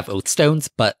both have Oath Stones,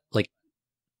 but like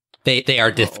they are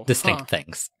distinct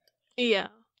things. Yeah.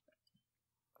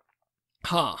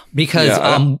 Huh.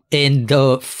 Because in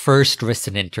the first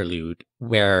Risen interlude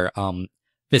where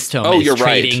Vistom is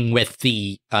trading with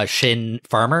the Shin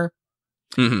farmer,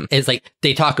 it's like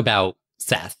they talk about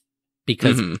Seth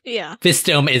because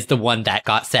Vistom is the one that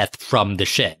got Seth from the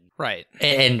Shin. Right.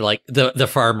 And like the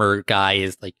farmer guy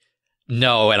is like,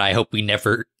 no, and I hope we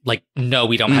never no,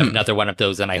 we don't have another one of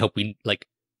those, and I hope we like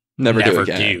never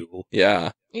do.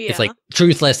 Yeah. It's like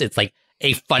Truthless, it's like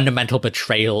a fundamental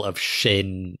betrayal of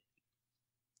Shin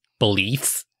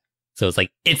beliefs, so it's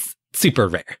like it's super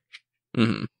rare.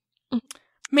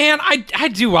 Man, I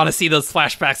do want to see those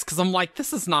flashbacks because I'm like,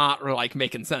 this is not like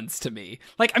making sense to me.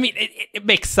 Like, I mean, it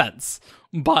makes sense,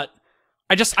 but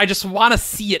I just want to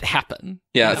see it happen.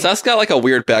 Yeah, Seth's got like a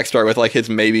weird backstory with like his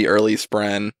maybe early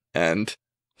Spren and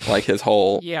like his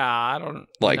whole I don't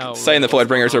like know saying the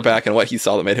Voidbringers are back and what he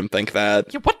saw that made him think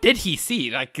that. Yeah, what did he see?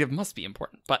 Like, it must be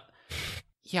important, but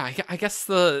yeah, I guess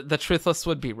the Truthless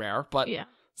would be rare, but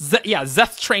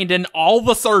Zeth trained in all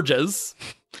the surges.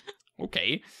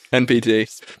 Okay. NPT.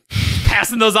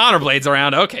 Passing those honor blades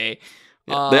around. Okay.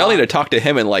 Yeah, they all need to talk to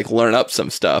him and like learn up some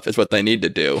stuff is what they need to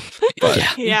do. But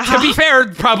to be fair,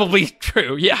 probably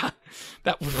true. Yeah.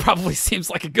 That probably seems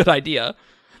like a good idea.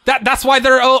 That's why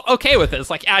they're okay with it.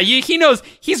 It's like, he knows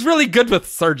he's really good with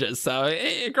surges, so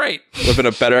great. Would have been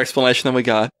a better explanation than we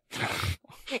got.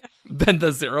 Than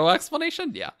the zero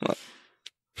explanation? Yeah.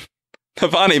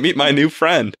 Navani, meet my new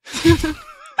friend.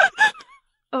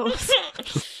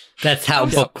 That's how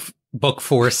book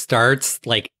 4 starts.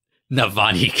 Like,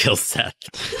 Navani kills Seth.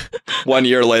 1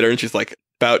 year later, and she's like,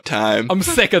 about time. I'm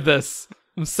sick of this.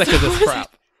 I'm sick of this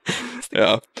crap.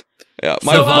 Yeah.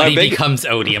 Navani becomes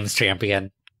Odium's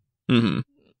champion.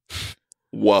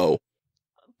 Whoa.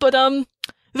 But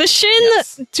the Shin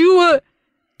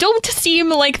don't seem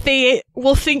like they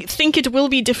will think it will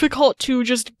be difficult to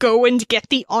just go and get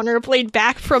the honor blade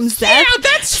back from Zeth. Yeah,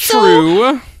 that's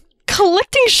true.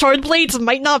 Collecting Shardblades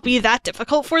might not be that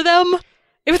difficult for them.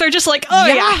 If they're just like,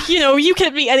 you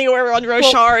can be anywhere on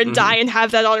Roshar and die and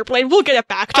have that honor blade, we'll get it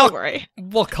back, don't worry.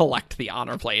 We'll collect the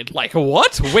honor blade. Like,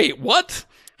 what? Wait, what?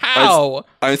 How?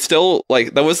 I'm still,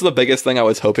 like, that was the biggest thing I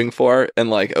was hoping for in,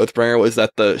 like, Oathbringer was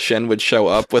that the Shin would show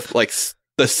up with, like,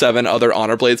 the 7 other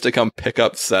honor blades to come pick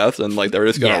up Seth, and, like, they were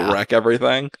just gonna wreck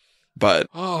everything. But...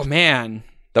 oh, man.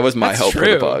 That was my hope for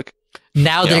the bug.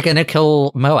 Now they're gonna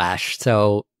kill Moash,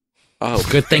 so... oh,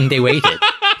 good thing they waited.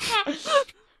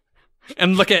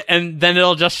 And then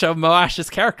it'll just show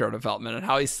Moash's character development and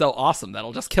how he's so awesome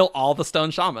that'll just kill all the stone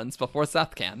shamans before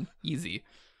Seth can. Easy.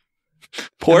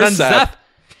 Poor Seth.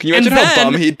 Can you imagine how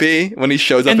bum he'd be when he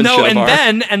shows up in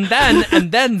Shadowbar? And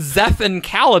then Zeth and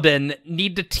Kaladin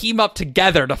need to team up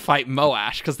together to fight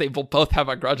Moash because they will both have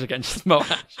a grudge against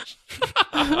Moash.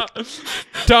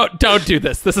 Don't do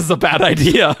this. This is a bad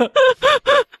idea.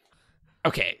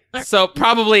 Okay, so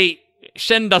probably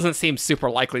Shin doesn't seem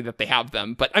super likely that they have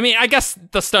them, but I mean, I guess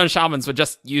the stone shamans would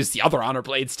just use the other honor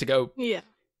blades to go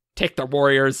take their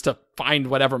warriors to find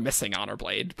whatever missing honor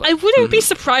blade. But I wouldn't be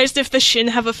surprised if the Shin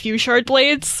have a few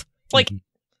Shardblades. Like,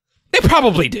 They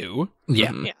probably do. Yeah.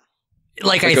 Mhm. Yeah.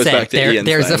 Like That I goes said, back to Ian's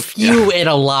there's a thing. few in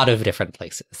a lot of different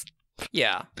places.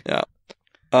 Yeah.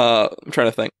 I'm trying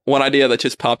to think. One idea that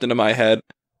just popped into my head: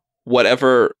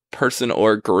 whatever person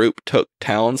or group took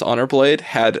Talon's honor blade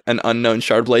had an unknown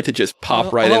Shardblade to just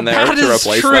pop right in there that to is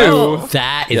replace true. that. Oh.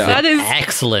 That is Yeah. an That is-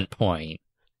 excellent point.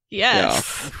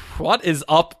 Yes. What is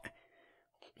up?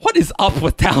 What is up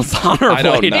with Talon's honor I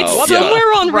don't blade? know. It's Yeah.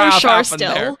 Somewhere on crap Roshar happened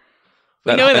still. there.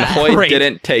 We know and that. Hoy Great.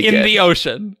 didn't take in it. the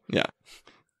ocean.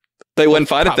 They wouldn't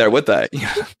find it there, would they?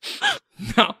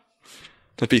 No.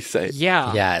 To be safe.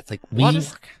 Yeah. Yeah, it's like What we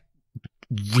is?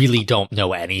 really don't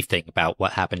know anything about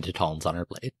what happened to Talon's honor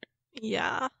blade.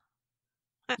 Yeah.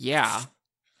 Yeah.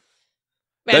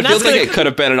 Man, That feels that's like gonna- it could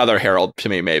have been another Herald to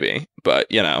me, maybe. But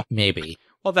Maybe.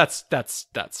 Well, that's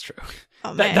true.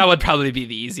 Oh, man. That would probably be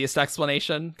the easiest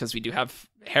explanation because we do have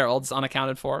heralds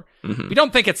unaccounted for. mhm. We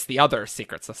don't think it's the other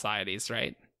secret societies,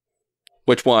 right?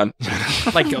 Which one?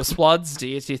 Like Ghostbloods. Do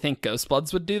you think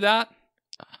Ghostbloods would do that?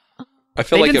 I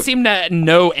feel They like didn't if seem to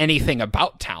know anything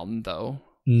about Town, though.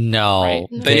 No.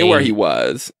 Right. they knew where he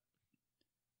was.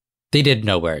 They did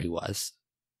know where he was.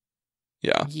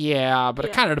 Yeah. Yeah, but it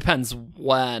Yeah. kind of depends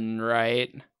when,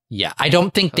 right? Yeah, I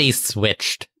don't think they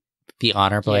switched the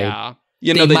honor blade. Yeah.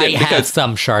 You know, they they might did have because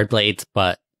some shard blades,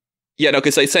 but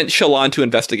because they sent Shallan to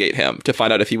investigate him to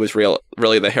find out if he was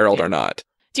really the Herald or not.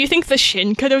 Do you think the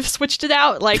Shin could have switched it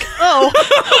out? Like,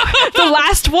 oh, the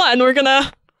last one, we're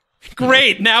gonna...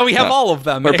 Great. Now we have Yeah. all of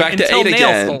them. We're back to until 8 Nail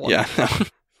again. stole one. Yeah.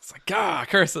 It's like,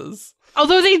 curses.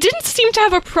 Although they didn't seem to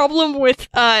have a problem with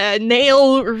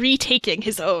Nail retaking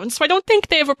his own, so I don't think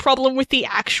they have a problem with the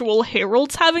actual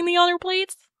heralds having the honor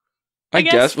blades. I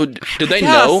guess. Well, did they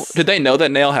know? Yes. Did they know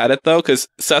that Nail had it though? Because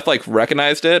Seth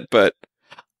recognized it, but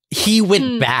he went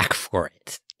Hmm. back for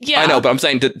it. Yeah, I know. But I'm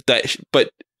saying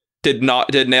did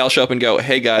Nail show up and go,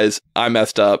 "Hey guys, I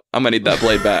messed up. I'm gonna need that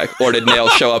blade back," or did Nail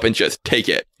show up and just take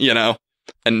it,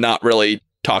 and not really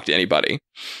talk to anybody?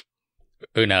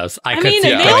 Who knows? I I could mean, see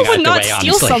it Nail going would either not way, steal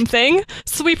honestly. something,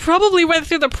 so we probably went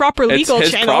through the proper It's legal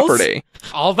his channels. property.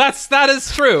 Oh, that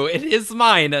is true. It is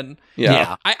mine, and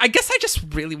Yeah. I guess I just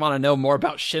really want to know more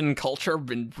about Shin culture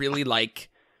and really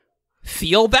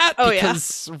feel that Oh, yeah.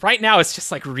 because right now it's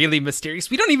just really mysterious.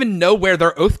 We don't even know where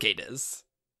their oath gate is.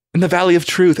 In the Valley of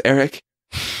Truth, Eric,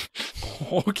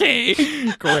 Okay,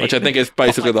 great. which I think is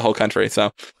basically the whole country.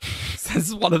 So This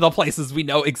is one of the places we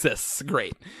know exists.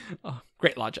 Great.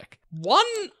 Great logic. One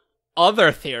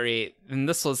other theory, and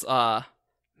this was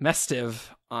Mestiv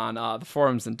on the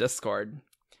forums and Discord.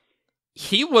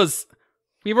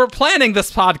 We were planning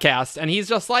this podcast, and he's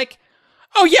just like,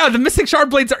 oh yeah, the missing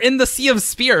Shardblades are in the Sea of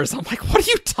Spears. I'm like, what are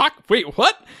you talking? Wait,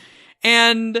 what?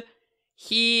 And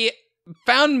he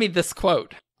found me this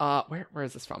quote. Where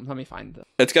is this from? Let me find it.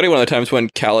 it's got to be one of the times when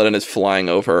Kaladin is flying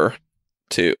over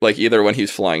to, either when he's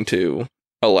flying to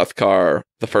Alethkar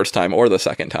the first time or the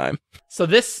second time. So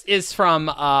this is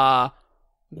from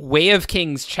Way of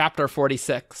Kings, chapter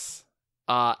 46.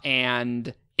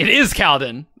 And it is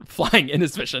Kaladin flying in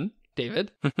his vision,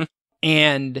 David.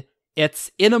 And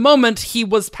it's, in a moment he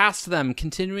was past them,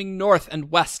 continuing north and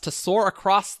west to soar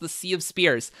across the Sea of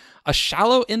Spears, a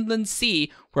shallow inland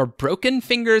sea where broken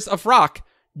fingers of rock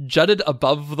jutted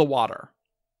above the water.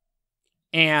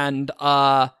 And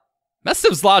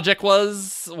Mestiv's logic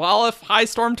was, well, if high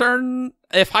storms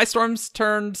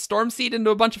turned Stormseed into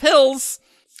a bunch of hills,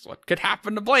 what could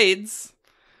happen to blades?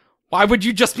 Why would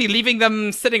you just be leaving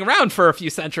them sitting around for a few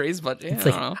centuries? But yeah, It's I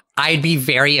like, don't know. I'd be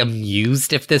very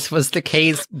amused if this was the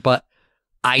case, but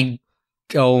I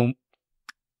don't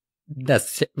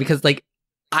necessarily, because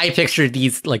I picture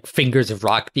these fingers of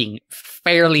rock being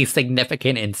fairly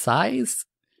significant in size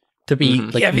to be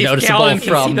Mhm. Yeah, these noticeable Kaladin can see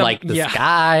from them, the yeah.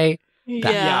 sky.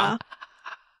 Yeah.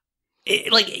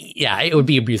 It would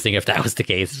be amusing if that was the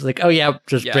case. It's like, oh yeah,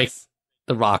 just break Yes.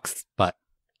 the rocks, but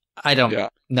I don't Yeah.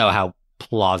 know how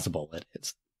plausible it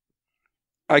is.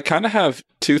 I kind of have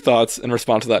two thoughts in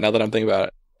response to that now that I'm thinking about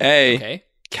it. A, Okay.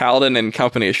 Kaladin and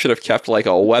company should have kept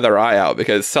a weather eye out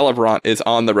because Celebrant is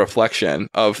on the reflection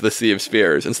of the Sea of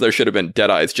Spears, and so there should have been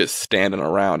Deadeyes just standing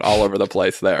around all over the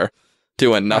place there,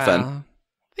 doing nothing.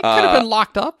 They could have been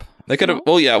locked up. They could have.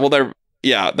 No?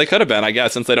 They could have been, I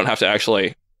guess, since they don't have to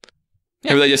actually.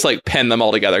 Yeah. Maybe they just pen them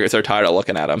all together because they're tired of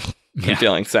looking at them Yeah. and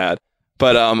feeling sad.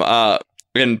 But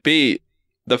and B,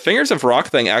 the Fingers of Rock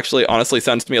thing actually honestly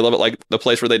sounds to me a little bit like the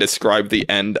place where they describe the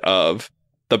end of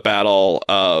the battle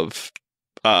of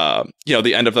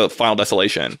the end of the Final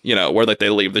Desolation, where they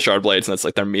leave the Shardblades and it's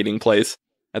their meeting place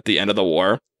at the end of the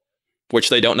war, which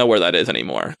they don't know where that is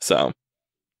anymore. So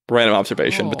random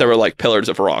observation, but there were pillars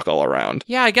of rock all around.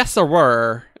 Yeah, I guess there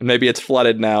were. And maybe it's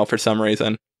flooded now for some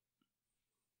reason.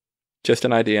 Just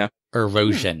an idea.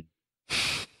 Erosion.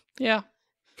 Yeah.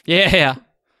 Yeah.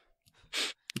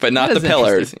 But not That the is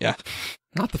pillars. interesting. Yeah.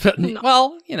 Not the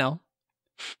well,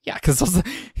 yeah, because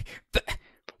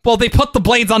they put the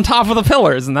blades on top of the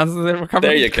pillars, and that's they recover.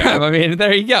 There you go. I mean,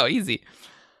 there you go, easy.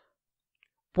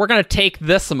 We're gonna take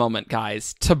this a moment,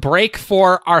 guys, to break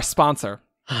for our sponsor.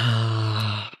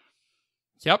 Yep,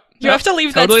 You have to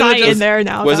leave totally that sigh in there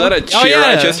now. Was though. that a cheer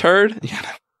I just heard?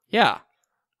 Yeah. Yeah.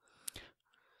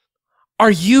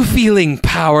 Are you feeling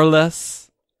powerless?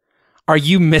 Are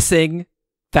you missing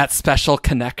that special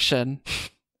connection?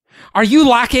 Are you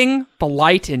lacking the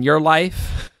light in your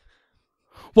life?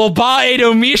 Well,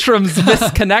 Ba-Ado Mishram's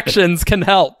misconnections can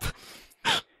help.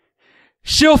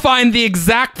 She'll find the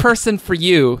exact person for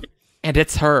you, and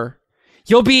it's her.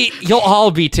 You'll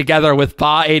all be together with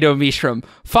Ba-Ado Mishram,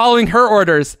 following her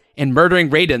orders and murdering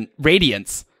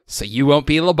Radiance, so you won't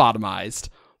be lobotomized.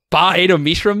 Ba-Ado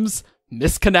Mishram's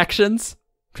misconnections,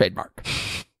 trademark.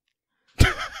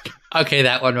 Okay,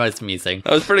 that one was amusing.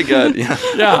 That was pretty good.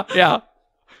 Yeah. Yeah.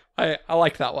 I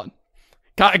like that one.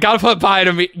 Gotta put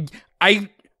Ba-Ado Mishram.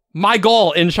 My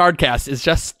goal in Shardcast is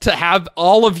just to have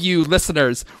all of you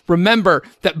listeners remember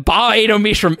that Ba-Ado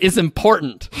Mishram is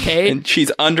important, okay? And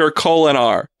she's under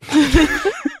Kolinar.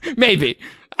 Maybe.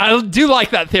 I do like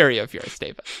that theory of yours,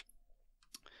 David.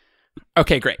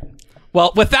 Okay, great.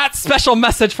 Well, with that special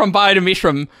message from Ba-Ado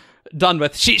Mishram done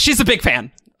with, she's a big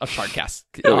fan of Shardcast.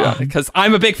 Because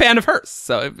I'm a big fan of hers,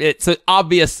 so it's an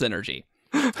obvious synergy.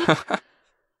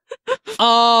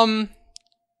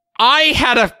 I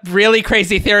had a really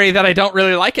crazy theory that I don't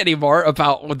really like anymore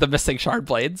about the missing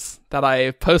Shardblades that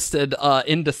I posted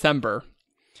in December.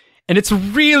 And it's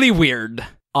really weird.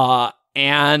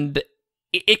 And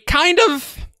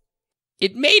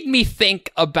it made me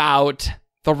think about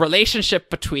the relationship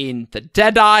between the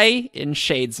Deadeye in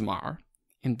Shadesmar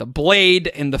and the Blade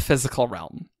in the physical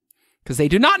realm. Because they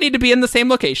do not need to be in the same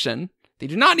location. They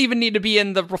do not even need to be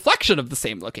in the reflection of the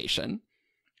same location.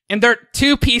 And they're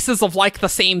two pieces of, like, the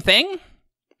same thing.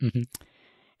 Mm-hmm.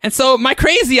 And so my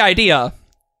crazy idea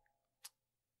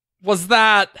was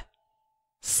that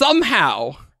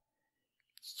somehow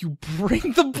you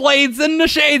bring the blades into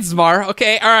Shadesmar.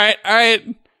 Okay, all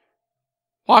right.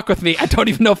 Walk with me. I don't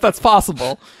even know if that's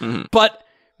possible. Mm-hmm. But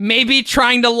maybe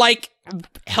trying to, like,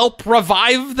 help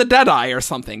revive the Deadeye or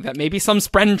something. That maybe some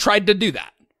Spren tried to do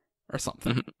that or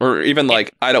something. Mm-hmm. Or even,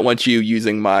 like, I don't want you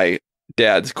using my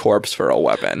dad's corpse for a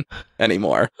weapon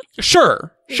anymore.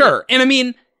 Sure. And I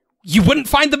mean, you wouldn't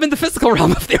find them in the physical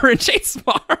realm if they were in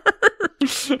Shadesmar,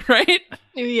 right?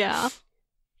 Yeah.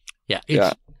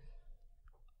 Yeah.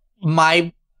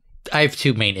 I have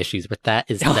two main issues with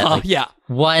that. Is that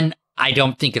one, I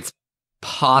don't think it's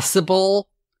possible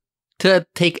to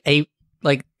take a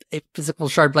physical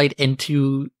Shardblade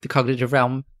into the cognitive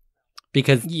realm,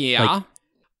 because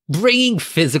bringing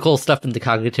physical stuff into the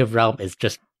cognitive realm is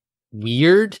just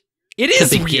weird. It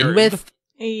is to begin weird. with.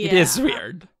 Yeah. It is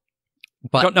weird.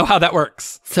 But don't know how that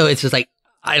works. So it's just I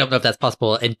don't know if that's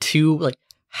possible. And two,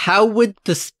 how would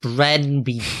the Spren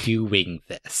be doing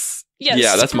this? Yes,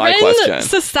 yeah, that's my Spren question.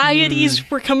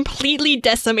 Societies were completely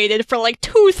decimated for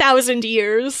 2,000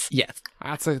 years. Yes.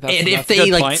 That's and if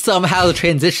they somehow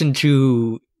transition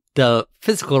to the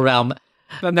physical realm,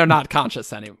 then they're not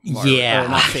conscious anymore. Yeah. They're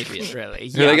not sapient, really.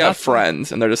 Yeah, they got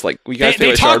friends, and they're just like, we guys do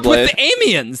a talked Shardblade. with the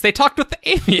Amiens. They talked with the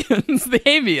Amiens. The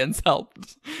Amiens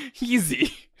helped.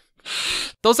 Easy.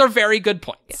 Those are very good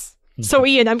points. So,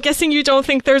 Ian, I'm guessing you don't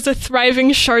think there's a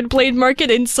thriving Shardblade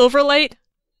market in Silverlight?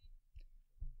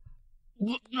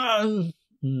 I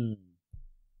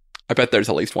bet there's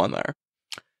at least one there.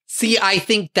 See, I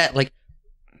think that,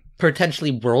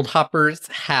 potentially world hoppers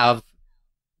have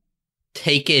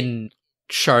taken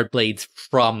Shardblades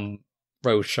from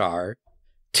Roshar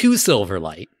to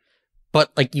Silverlight,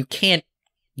 but you can't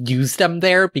use them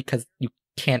there because you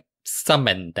can't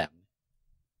summon them.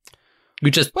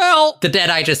 The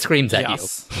Deadeye just screams at you.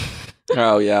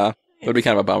 Oh yeah, it would be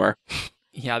kind of a bummer.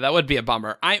 Yeah, that would be a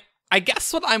bummer. I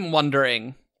guess what I'm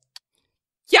wondering.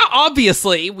 Yeah,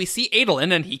 obviously we see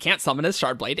Adolin and he can't summon his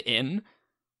Shardblade in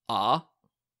the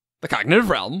cognitive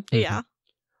realm. Yeah.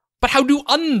 But how do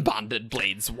unbonded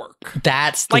blades work?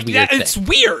 That's the weird thing. It's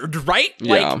weird, right?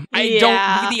 Yeah. I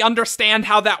don't really understand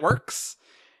how that works.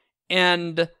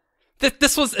 And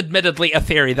this was admittedly a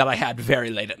theory that I had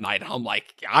very late at night. I'm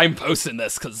like, I'm posting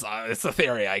this because it's a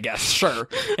theory, I guess. Sure.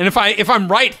 And if I'm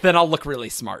right, then I'll look really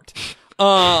smart. It's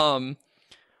all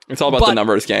about the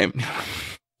numbers game.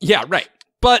 Yeah, right.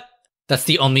 But that's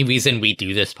the only reason we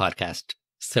do this podcast.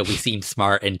 So we seem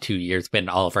smart in 2 years when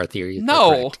all of our theories are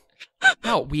correct.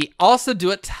 No, we also do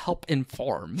it to help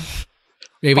inform.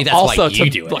 Maybe that's also why you to,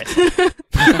 do it. Like,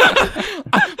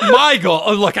 my goal.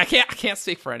 Oh, look, I can't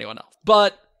speak for anyone else,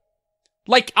 but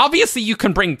like obviously you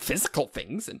can bring physical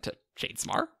things into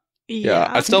Shadesmar. Yeah,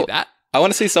 I still do that. I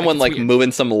want to see someone like weird.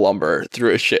 moving some lumber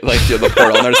through through the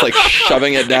portal, and they're just like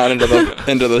shoving it down into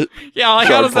the. Yeah, like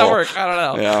how does that work? I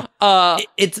don't know. Yeah,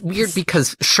 it's weird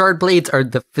because Shardblades are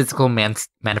the physical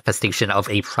manifestation of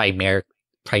a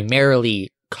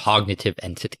primarily cognitive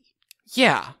entity.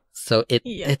 Yeah. So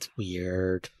it's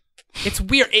weird. It's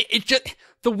weird. It just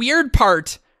the weird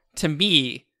part to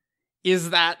me is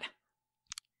that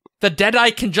the Deadeye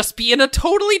can just be in a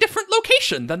totally different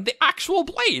location than the actual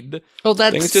blade. Well,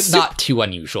 that's just not too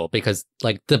unusual because,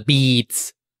 like, the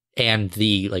beads and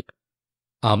the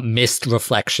mist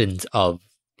reflections of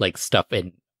like stuff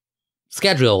in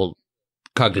schedule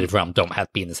cognitive realm don't have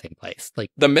to be in the same place.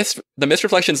 Like the mist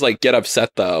reflections like get upset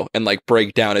though and like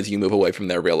break down as you move away from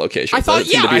their real location. I thought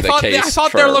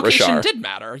their location did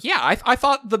matter. Yeah, I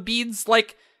thought the beads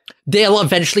like they'll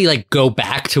eventually like go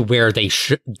back to where they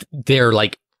their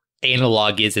like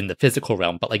analog is in the physical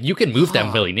realm, but like you can move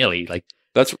them willy-nilly. Like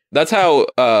that's how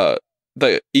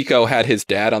the Eco had his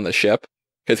dad on the ship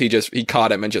because he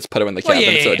caught him and just put him in the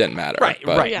cabin, so it didn't matter.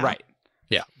 Right.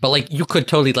 Yeah, but like you could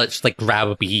totally just like grab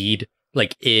a bead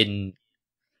like in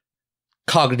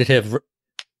cognitive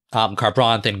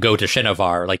Carbranth and go to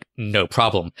Shinovar, like no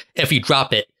problem. If you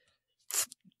drop it,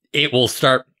 it will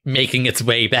start making its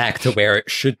way back to where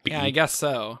it should be. Yeah, I guess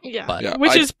so. Yeah,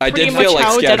 which is I did feel like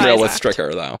Scadrial was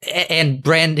stricter though. And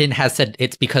Brandon has said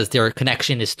it's because their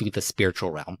connection is through the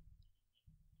spiritual realm.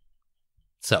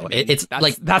 So it's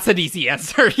like that's an easy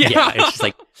answer. Yeah, it's just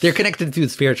like they're connected through the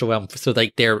spiritual realm, so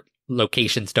like their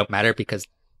locations don't matter because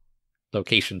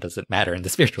location doesn't matter in the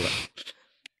spiritual realm.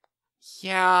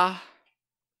 Yeah.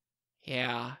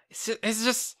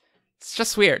 It's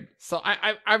just weird. So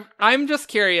I'm just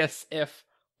curious if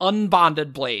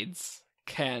unbonded blades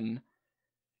can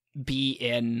be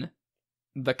in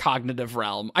the cognitive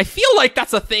realm. I feel like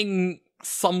that's a thing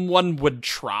someone would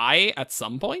try at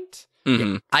some point.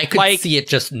 Mm-hmm. I could see it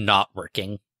just not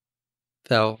working,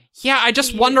 though. Yeah, I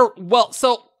just wonder. Well,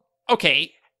 so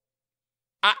okay,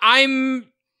 I'm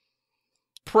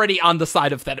pretty on the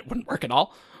side of that it wouldn't work at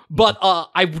all. But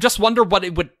I just wonder what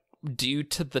it would do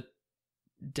to the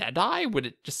Deadeye. Would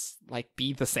it just like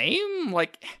be the same?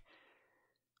 Like,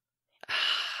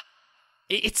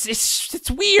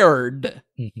 it's weird.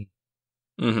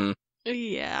 Mm-hmm. Mm-hmm.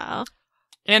 Yeah,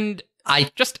 and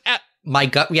my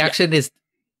gut reaction is,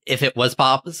 if it was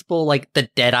possible, like the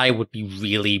Deadeye would be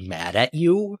really mad at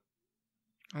you.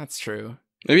 That's true.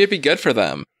 Maybe it'd be good for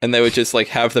them, and they would just like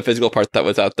have the physical part that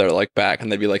was out there like back,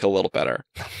 and they'd be like a little better.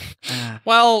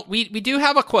 Well, we do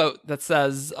have a quote that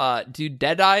says, "Do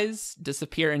Deadeyes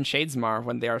disappear in Shadesmar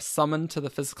when they are summoned to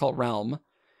the physical realm?"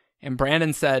 And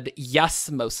Brandon said, "Yes,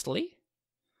 mostly,"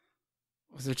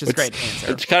 which is a great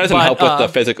answer. Which kind of doesn't help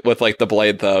with the with like the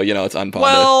blade, though. You know, it's unbonded.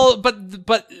 Well,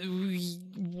 but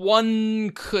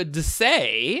one could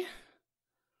say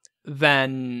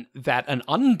then that an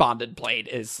unbonded blade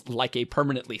is like a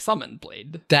permanently summoned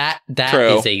blade. That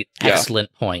True. is a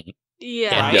excellent point.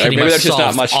 Yeah, And maybe there's just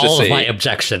not much to all see. of my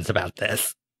objections about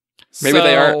this. Maybe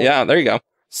they are. Yeah, there you go.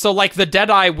 So, like, the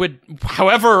Deadeye would,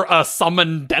 however a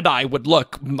summoned Deadeye would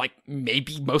look, like,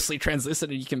 maybe mostly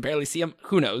translucent and you can barely see him.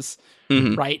 Who knows?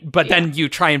 Mm-hmm. Right? But then you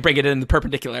try and bring it in the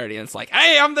perpendicularity and it's like,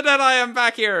 hey, I'm the Deadeye, I'm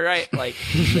back here, right? Like,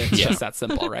 it's just that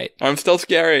simple, right? I'm still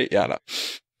scary. Yeah,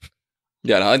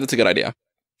 no, I think that's a good idea.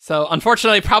 So,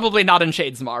 unfortunately, probably not in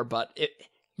Shadesmar, but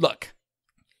look.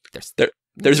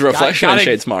 There's a reflection in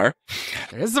Shadesmar.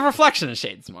 There is a reflection in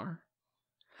Shadesmar.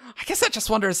 I guess I just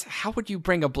wonders, how would you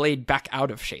bring a blade back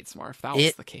out of Shadesmar if that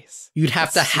was the case? You'd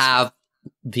have to have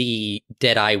the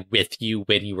Deadeye with you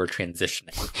when you were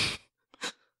transitioning.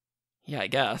 Yeah, I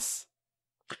guess.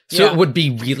 So it would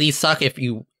be really suck if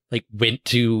you like went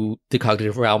to the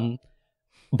cognitive realm,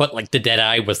 but like the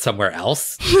Deadeye was somewhere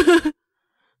else.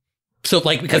 So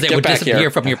like because it would disappear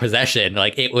from your possession,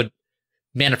 like it would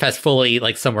manifest fully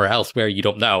like somewhere else where you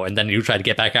don't know, and then you try to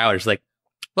get back out. It's like,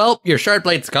 well, your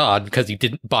Shardblade's gone because you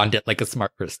didn't bond it like a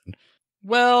smart person.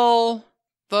 Well,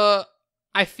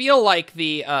 I feel like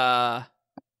we know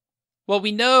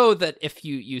that if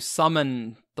you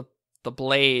summon the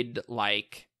blade,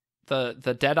 like the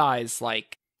Deadeyes,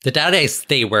 like the Deadeyes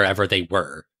stay wherever they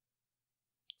were.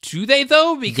 Do they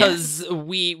though? Because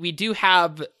we do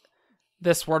have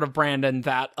this word of Brandon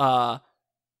that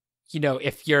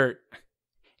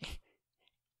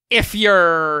if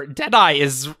your Deadeye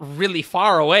is really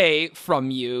far away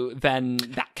from you, then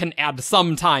that can add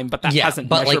some time, but that hasn't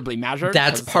measurably measured.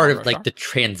 That's part of like the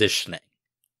transitioning.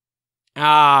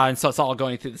 And so it's all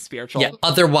going through the spiritual. Yeah.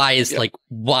 Otherwise, like,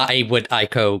 why would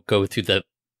Aiko go through the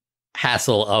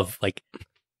hassle of like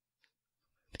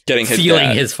getting his sealing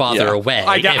dad. his father away?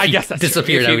 I guess that's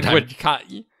disappeared true. every time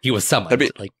he was summoned.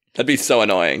 That'd be so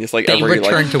annoying. It's like They every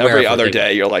return to every wherever other they day,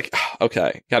 went. you're like,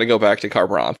 okay, gotta go back to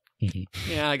Carburon.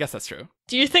 Yeah, I guess that's true.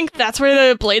 Do you think that's where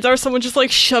the blades are? Someone just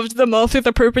like shoved them all through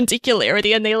the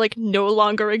perpendicularity and they like no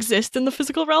longer exist in the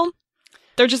physical realm?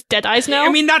 They're just dead eyes now? I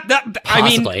mean,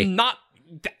 Possibly.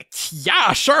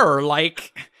 Yeah, sure.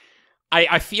 Like,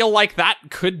 I feel like that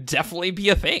could definitely be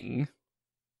a thing.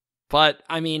 But,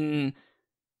 I mean...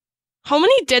 How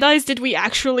many dead eyes did we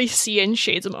actually see in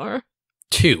Shadesmar?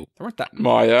 2. There weren't that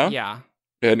Maya Yeah.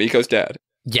 and Nico's dad.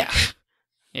 Yeah.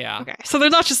 Yeah. Okay, so they're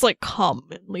not just like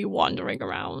commonly wandering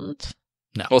around.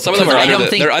 No. Well, some of them Because are I don't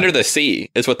think- they're under the sea,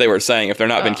 is what they were saying. If they're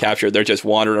not been captured, they're just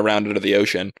wandering around under the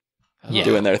ocean, Yeah.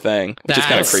 doing their thing, which is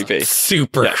kind of That's creepy.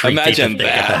 Super creepy. Imagine to think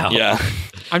that. about. Yeah.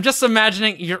 I'm just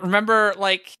imagining, you remember,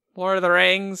 like, Lord of the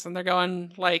Rings, and they're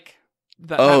going, like,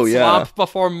 that yeah. swamp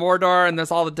before Mordor, and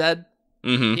there's all the dead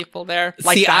Mm-hmm. people there?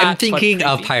 Like See, that, I'm but thinking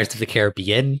of creepy. Pirates of the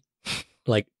Caribbean,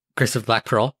 like Curse of Black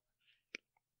Pearl,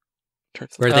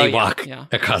 where they walk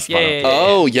across Yeah, bottom. yeah, yeah.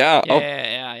 Oh yeah. Yeah, Oh,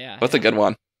 yeah. that's a good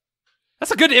one.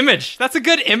 That's a good image. That's a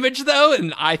good image, though,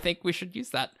 and I think we should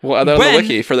use that. Well, that's the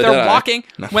wiki for the they're Deadeye. walking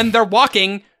when they're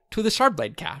walking to the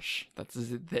Shardblade cache.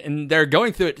 And they're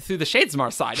going through it through the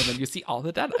Shadesmar side, and then you see all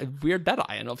the weird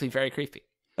Deadeye, and it'll be very creepy.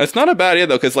 It's not a bad idea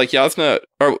though, because like Yasna,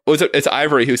 or was it? It's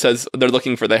Ivory who says they're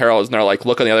looking for the heralds, and they're like,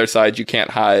 look on the other side. You can't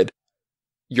hide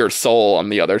your soul on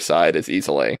the other side as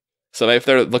easily. So if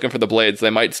they're looking for the blades, they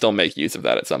might still make use of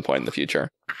that at some point in the future.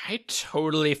 I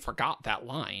totally forgot that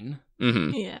line.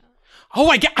 Mm-hmm. Yeah. Oh,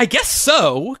 I guess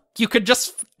so. You could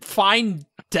just find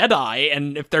Deadeye,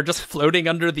 and if they're just floating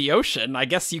under the ocean, I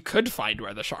guess you could find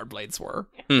where the Shardblades were.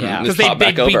 Yeah. Because they'd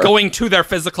be going to their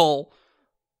physical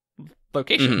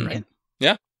location, right?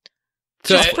 Yeah.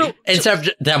 So instead of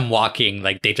them walking,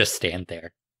 like they just stand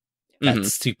there.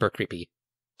 That's super creepy.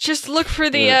 Just look for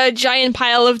the giant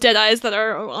pile of dead eyes that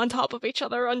are on top of each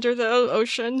other under the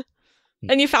ocean.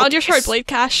 And you found your Shardblade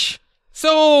cache.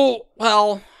 So,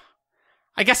 well,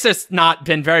 I guess there's not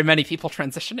been very many people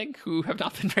transitioning who have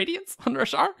not been Radiants on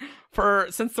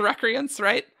Roshar since the Recreance,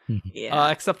 right? Yeah.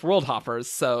 Except World Hoppers,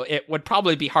 so it would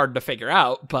probably be hard to figure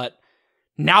out, but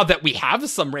now that we have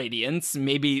some Radiants,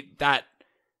 maybe that,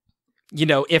 you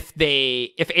know, if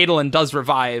Adolin does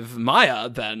revive Maya,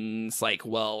 then it's like,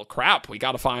 well, crap, we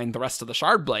gotta find the rest of the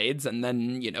Shardblades, and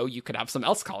then, you know, you could have some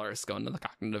Else Callers go into the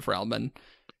cognitive realm and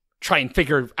try and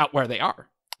figure out where they are.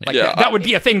 Like, that would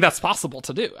be a thing that's possible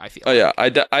to do, I feel. Oh, yeah. I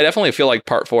definitely feel like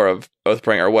part 4 of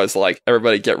Oathbringer was like,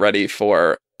 everybody get ready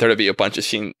for there to be a bunch of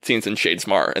scenes in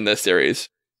Shadesmar in this series,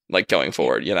 like, going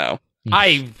forward, you know?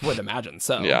 I would imagine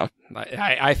so. Yeah.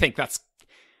 I think that's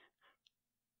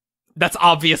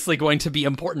obviously going to be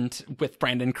important with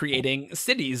Brandon creating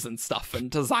cities and stuff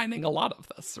and designing a lot of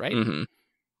this, right? Mm-hmm.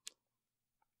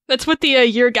 That's what the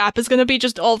year gap is going to be,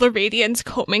 just all the Radiants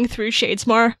combing through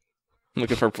Shadesmar.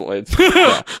 Looking for blades.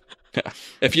 Yeah.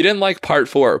 If you didn't like part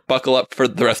 4, buckle up for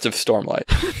the rest of Stormlight.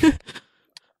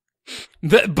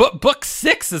 Book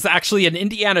 6 is actually an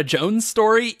Indiana Jones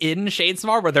story in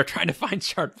Shadesmar where they're trying to find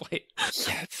Shardblade.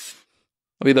 Yes.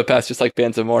 It'll be the best, just like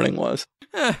Bands of Mourning was.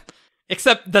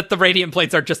 Except that the Radiant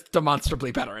Blades are just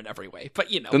demonstrably better in every way. But,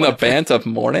 you know. Then the Bands of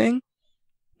Mourning?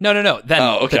 No. Then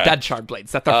the dead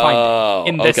Shardblades that they're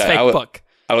finding in this fake book.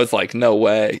 I was like, no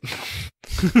way.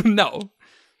 No.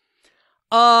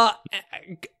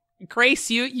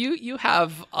 Grace, you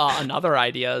have another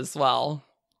idea as well.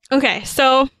 Okay,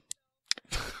 so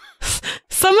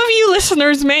some of you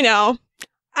listeners may know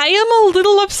I am a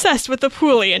little obsessed with the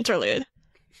Pooley interlude.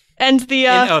 And the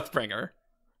in Oathbringer.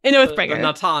 In Oathbringer. The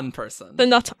Natan person. The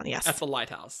Natan, yes. At the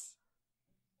lighthouse.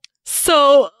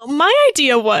 So, my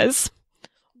idea was,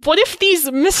 what if these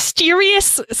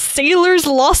mysterious sailors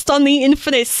lost on the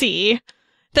infinite sea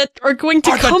that are going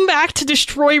to come back to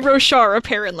destroy Roshar,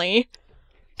 apparently,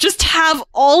 just have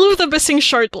all of the missing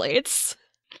Shardblades?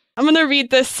 I'm gonna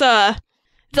read this,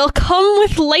 They'll come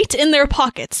with light in their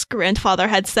pockets, Grandfather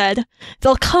had said.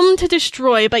 They'll come to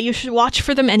destroy, but you should watch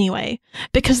for them anyway,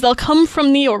 because they'll come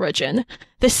from the origin.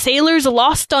 The sailors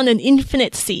lost on an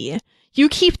infinite sea. You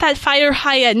keep that fire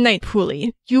high at night,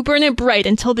 Pooley. You burn it bright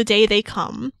until the day they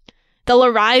come. They'll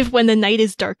arrive when the night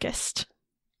is darkest.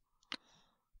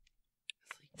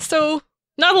 So,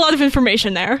 not a lot of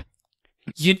information there.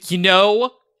 You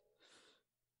know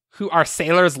who are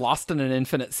sailors lost in an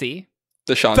infinite sea?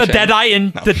 The Deadeye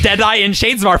in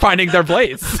Shadesmar finding their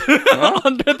blades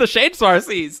under the Shadesmar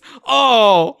seas.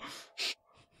 Oh,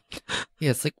 yeah.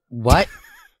 It's like what?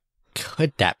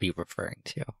 could that be referring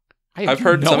to? I've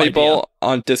heard some people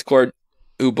on Discord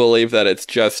who believe that it's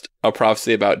just a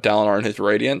prophecy about Dalinar and his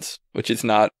radiance, which is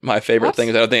not my favorite thing.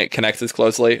 I don't think it connects as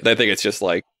closely. I think it's just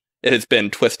like it has been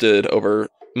twisted over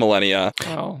millennia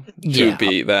to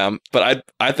be them. But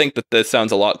I think that this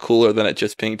sounds a lot cooler than it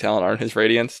just being Dalinar and his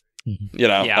radiance. You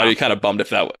know, I'd be kind of bummed if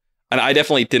that. And I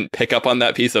definitely didn't pick up on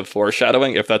that piece of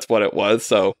foreshadowing, if that's what it was.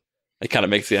 So it kind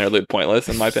of makes the interlude pointless,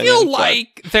 in my opinion. I feel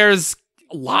like there's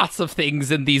lots of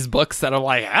things in these books that are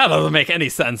like, that doesn't make any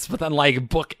sense. But then, like,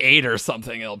 book 8 or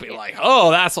something, it'll be like,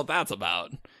 oh, that's what that's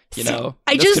about. You know,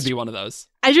 this could be one of those.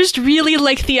 I just really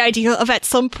like the idea of at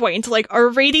some point, like, our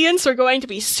Radiants are going to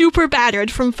be super battered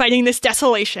from fighting this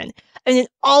desolation. And then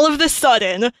all of a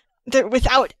sudden,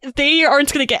 they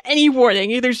aren't going to get any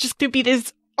warning. There's just going to be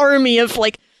this army of,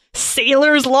 like,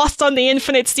 sailors lost on the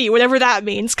infinite sea, whatever that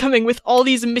means, coming with all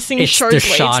these missing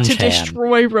Shardblades to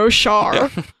destroy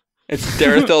Roshar. Yeah. It's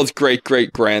Darathel's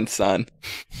great-great-grandson.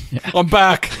 I'm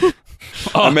back.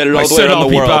 I made it all the way around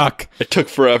the world. Back. It took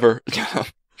forever.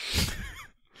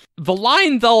 The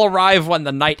line, "they'll arrive when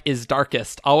the night is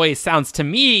darkest," always sounds to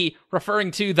me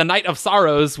referring to the Night of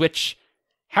Sorrows, which...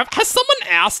 Has someone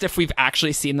asked if we've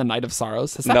actually seen the Night of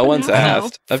Sorrows? No one's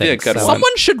asked. That'd be a good one.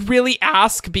 Someone should really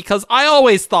ask, because I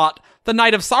always thought the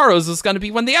Night of Sorrows was going to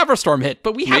be when the Everstorm hit,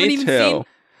 but we haven't even seen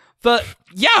the...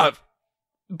 Yeah,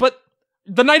 but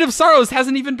the Night of Sorrows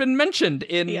hasn't even been mentioned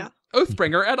in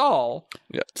Oathbringer at all.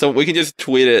 Yeah, so we can just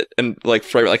tweet it and like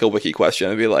frame it like a wiki question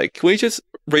and be like, can we just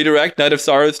redirect Night of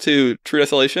Sorrows to True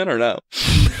Desolation or no?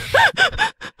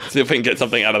 See if we can get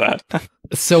something out of that.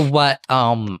 So what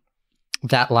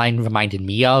that line reminded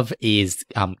me of is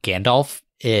Gandalf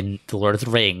in The Lord of the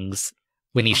Rings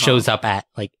when he shows up at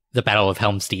like the Battle of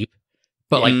Helm's Deep.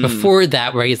 But like before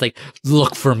that, where he's like,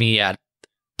 "Look for me at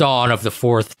dawn of the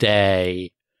fourth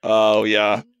day." Oh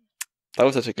yeah, that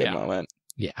was such a good moment.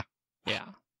 Yeah.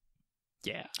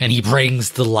 And he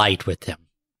brings the light with him.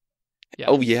 Yeah.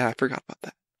 Oh yeah, I forgot about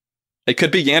that. It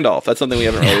could be Gandalf. That's something we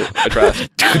haven't really addressed.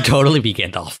 Could totally be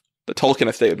Gandalf. The Tolkien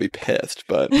estate would be pissed,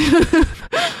 but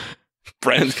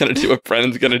Brennan's gonna do what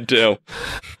Brennan's gonna do.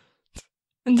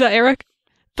 And Eric,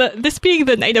 this being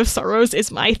the Night of Sorrows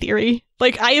is my theory.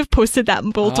 Like, I have posted that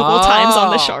multiple times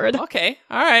on the Shard. Okay,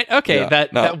 all right, okay. Yeah,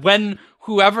 that when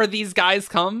whoever these guys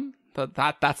come,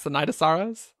 that's the Night of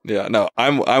Sorrows. Yeah, no,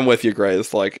 I'm with you,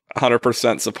 Grace. Like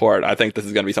 100% support. I think this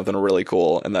is gonna be something really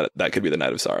cool, and that could be the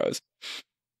Night of Sorrows.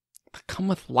 They come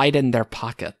with light in their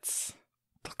pockets.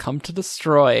 They'll come to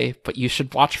destroy, but you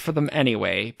should watch for them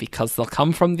anyway, because they'll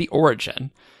come from the origin.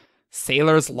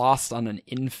 Sailors lost on an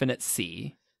infinite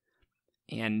sea.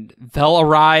 And they'll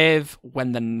arrive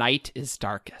when the night is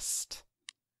darkest.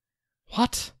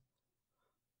 What?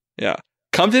 Yeah.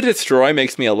 Come to destroy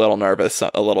makes me a little nervous,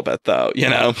 a little bit, though, you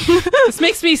know? This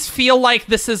makes me feel like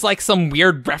this is like some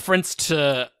weird reference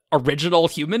to original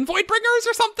human Voidbringers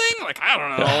or something? Like, I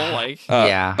don't know,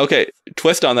 yeah. Okay,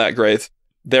 twist on that, Grace.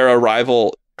 Their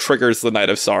arrival triggers the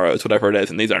Night of Sorrows, whatever it is,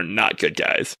 and these are not good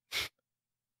guys.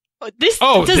 This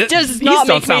does not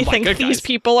make me think these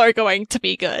people are going to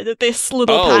be good. This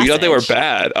little passage. You thought they were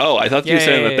bad. Oh, I thought you were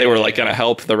saying that they were like going to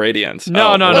help the Radiants.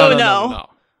 No.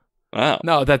 Wow.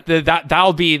 No,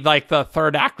 that'll be like the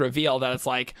third act reveal that it's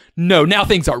like, no, now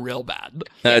things are real bad.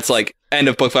 And it's like, end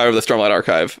of book 5 of the Stormlight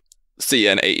Archive. See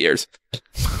you in 8 years.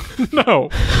 No.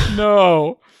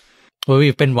 Well,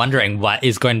 we've been wondering what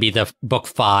is going to be the book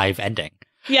 5 ending.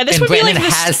 Yeah, this and would Brandon be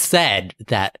like has said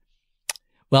that,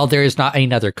 well, there is not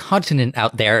another continent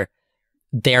out there.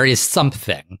 There is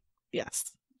something.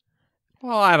 Yes.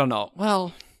 Well, I don't know.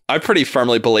 Well, I pretty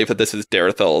firmly believe that this is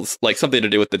Darathel's, like something to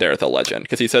do with the Darethel legend,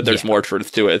 because he said there's more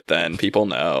truth to it than people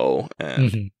know.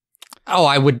 And Oh,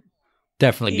 I would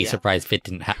definitely be surprised if it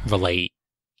didn't relate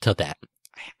to that.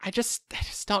 I just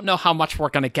don't know how much we're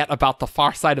going to get about the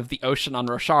far side of the ocean on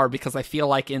Roshar, because I feel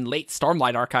like in late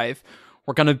Stormlight Archive,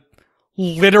 we're going to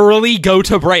literally go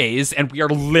to Braze, and we are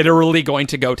literally going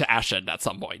to go to Ashen at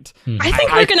some point. I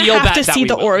think we're going to have to see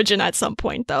the origin at some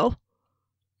point, though.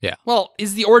 Yeah. Well,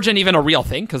 is the origin even a real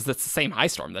thing? Because it's the same high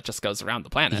storm that just goes around the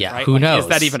planet, right? Who knows? Is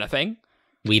that even a thing?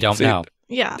 We don't know.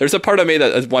 Yeah. There's a part of me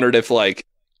that has wondered if, like,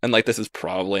 and like this is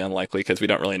probably unlikely because we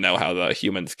don't really know how the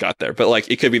humans got there, but like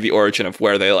it could be the origin of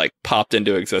where they like popped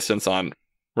into existence on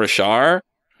Roshar.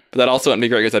 But that also wouldn't be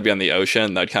great because that'd be on the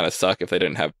ocean. That'd kind of suck if they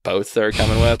didn't have boats they're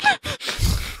coming with.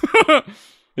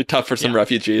 Be tough for some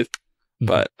refugees,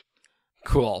 but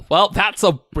cool. Well, that's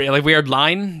a really weird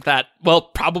line that, well,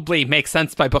 probably makes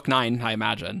sense by book 9, I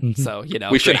imagine. So, you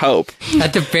know, we should hope.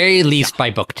 At the very least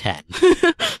by book 10.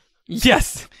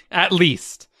 Yes, at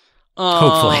least.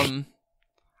 Hopefully.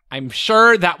 I'm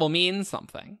sure that will mean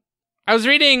something. I was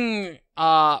reading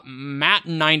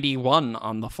Matt91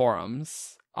 on the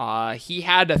forums. He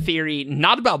had a theory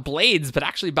not about blades, but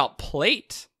actually about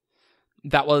plate.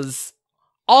 That was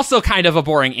also kind of a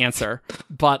boring answer,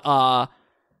 but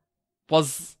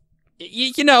was,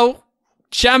 you know,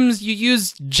 gems, you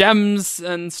use gems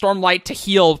and Stormlight to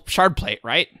heal Shardblade,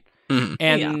 right? Mm.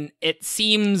 And it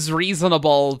seems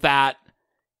reasonable that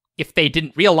if they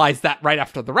didn't realize that right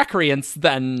after the Recreance,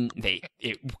 then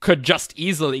it could just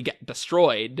easily get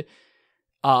destroyed.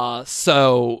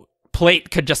 So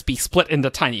plate could just be split into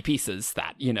tiny pieces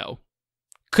that, you know,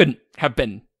 couldn't have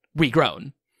been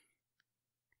regrown.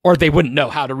 Or they wouldn't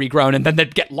know how to regrow, and then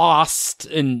they'd get lost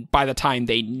by the time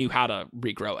they knew how to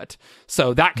regrow it.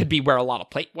 So that could be where a lot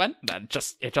of plate went.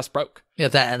 It just broke. Yeah,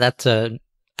 that's an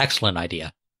excellent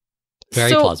idea.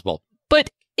 Very plausible.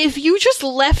 But if you just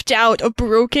left out a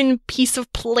broken piece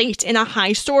of plate in a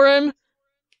high storm,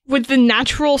 would the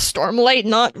natural Stormlight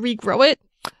not regrow it?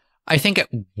 I think it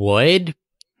would,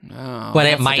 but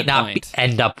it might not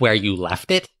end up where you left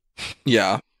it.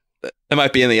 Yeah. It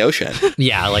might be in the ocean.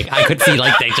 Yeah, like I could see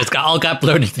like they just all got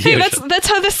blown into the ocean. That's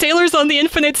how the sailors on the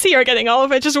Infinite Sea are getting all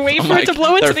of it. Just wait for it to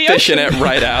blow into the ocean. They're fishing it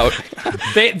right out.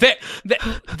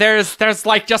 There's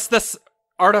like just this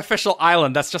artificial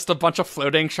island that's just a bunch of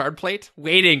floating shard plate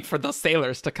waiting for the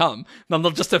sailors to come. Then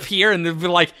they'll just appear and they'll be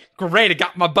like, "Great, I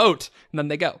got my boat," and then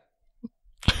they go.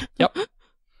 Yep.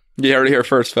 You heard it here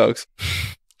first, folks.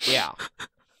 Yeah.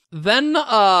 Then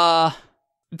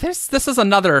This is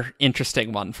another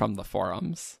interesting one from the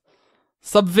forums.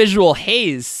 Subvisual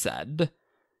Haze said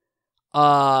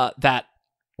that,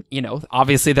 you know,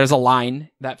 obviously there's a line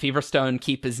that Feverstone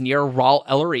Keep is near Ral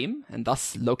Elarim and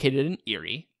thus located in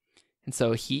Erie. And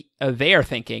so they are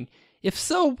thinking, if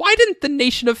so, why didn't the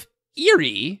nation of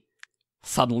Erie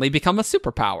suddenly become a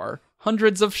superpower?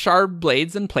 Hundreds of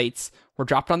Shardblades and plates were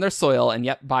dropped on their soil, and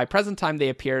yet by present time they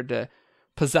appeared to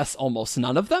possess almost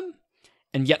none of them.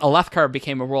 And yet Alethkar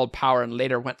became a world power and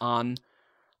later went on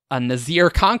a Nazir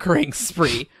conquering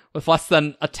spree with less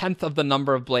than a tenth of the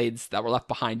number of blades that were left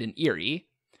behind in Erie.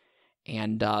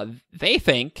 And they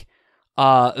think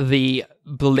the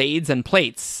blades and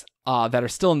plates that are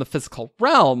still in the physical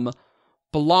realm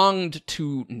belonged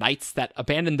to knights that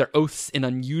abandoned their oaths in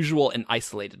unusual and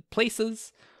isolated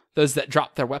places. Those that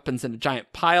dropped their weapons in a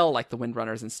giant pile, like the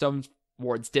Windrunners and Stone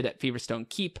Wards did at Feverstone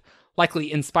Keep,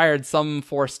 likely inspired some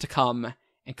force to come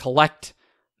and collect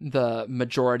the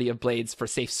majority of blades for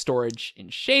safe storage in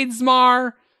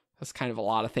Shadesmar. There's kind of a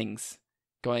lot of things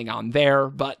going on there,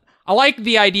 but I like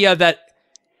the idea that,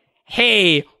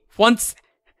 hey,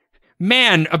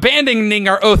 abandoning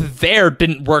our oath there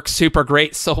didn't work super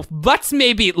great, so let's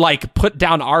maybe, like, put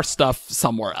down our stuff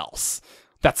somewhere else.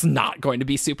 That's not going to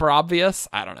be super obvious.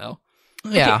 I don't know.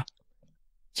 Yeah. Okay.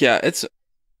 Yeah,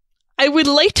 I would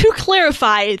like to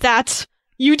clarify that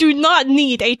you do not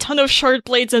need a ton of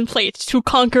Shardblades and plates to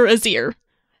conquer Azir.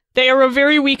 They are a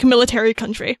very weak military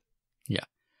country. Yeah.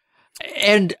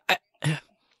 And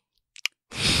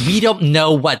we don't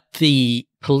know what the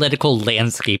political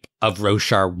landscape of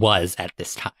Roshar was at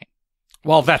this time.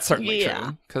 Well, that's certainly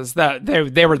true, because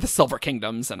they were the Silver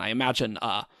Kingdoms, and I imagine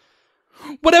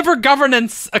whatever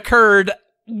governance occurred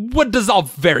would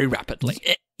dissolve very rapidly.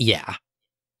 Yeah.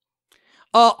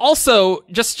 Also,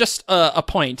 just a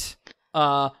point.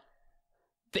 The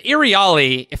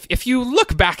Iriali, if you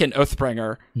look back in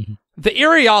Oathbringer, the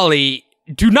Iriali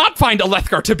do not find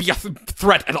Alethkar to be a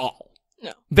threat at all.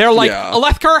 No. They're like,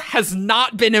 Alethkar has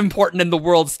not been important in the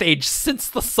world stage since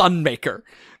the Sunmaker.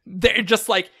 They're just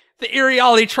like, the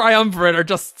Iriali Triumvirate are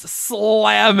just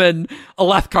slamming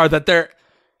Alethkar that the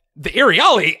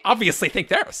Iriali obviously think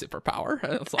they're a superpower.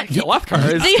 It's like,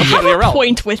 Alethkar is they have completely a irrelevant.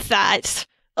 point with that.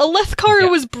 Alethkar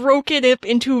was broken up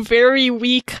into very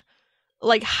weak,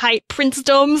 like, high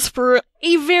princedoms for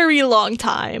a very long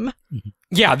time.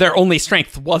 Yeah, their only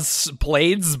strength was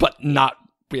blades, but not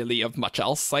really of much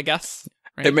else, I guess.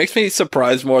 Right? It makes me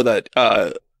surprised more that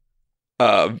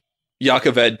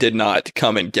Yakoved did not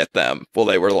come and get them while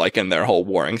they were, like, in their whole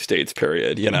warring states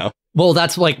period, you know? Well,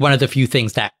 that's, like, one of the few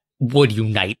things that would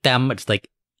unite them. It's like,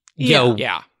 don't,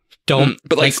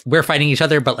 but, like, we're fighting each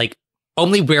other, but, like,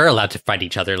 only we're allowed to fight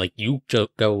each other. Like, you go.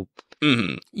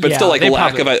 Mm-hmm. But still, like,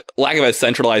 lack of a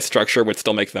centralized structure would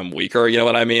still make them weaker. You know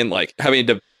what I mean? Like, having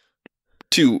to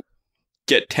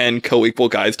get 10 co-equal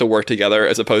guys to work together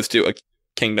as opposed to a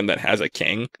kingdom that has a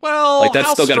king. Well, like,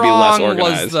 that's still going to be less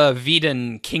organized. Was the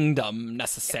Veden kingdom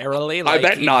necessarily? Like, I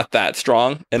bet not that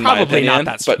strong. In probably my opinion, not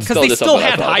that strong, because they still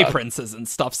had high princes and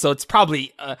stuff. So it's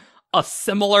probably a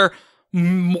similar,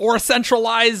 more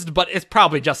centralized, but it's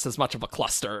probably just as much of a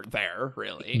cluster there,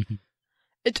 really.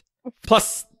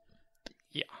 Plus,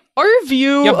 yeah. our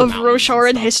view You have the of mountains and Rosharan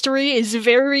stuff. history is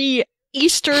very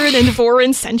Eastern and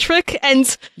Vorin-centric,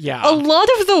 and Yeah. a lot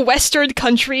of the Western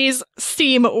countries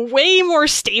seem way more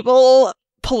stable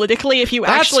politically if you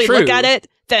That's actually look true. at it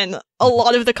than a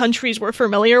lot of the countries we're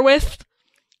familiar with.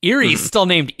 Erie's still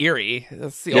named Erie.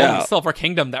 That's the Yeah. only Silver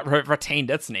Kingdom that retained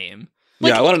its name.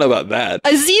 Yeah, I want to know about that.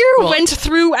 Azir went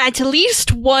through at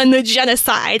least one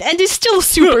genocide and is still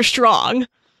super strong.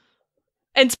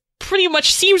 And pretty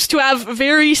much seems to have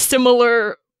very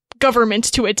similar government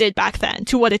to what it did back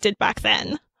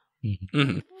then.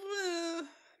 hmm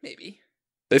Maybe.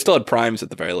 They still had primes at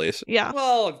the very least. Yeah.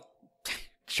 Well,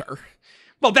 sure.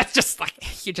 Well, that's just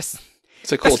like, you just...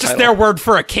 It's a cool That's just title. their word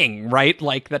for a king, right?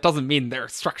 Like, that doesn't mean their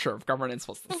structure of governance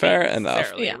was the Fair same enough.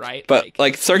 necessarily, Yeah. right? But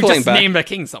like you circling just back named a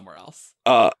king somewhere else.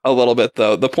 a little bit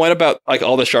though, the point about like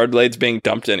all the Shardblades being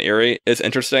dumped in Erie is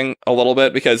interesting a little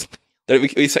bit because we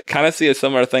kind of see a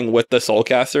similar thing with the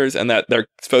Soulcasters and that they're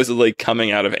supposedly coming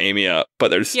out of Amia, but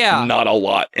there's not a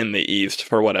lot in the East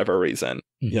for whatever reason,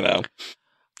 you know?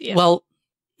 Yeah. Well,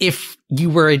 if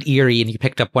you were in Erie and you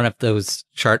picked up one of those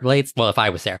Shardblades, well, if I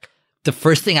was there, the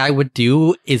first thing I would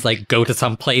do is like go to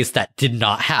some place that did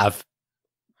not have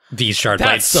these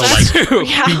Shardblades. So like true.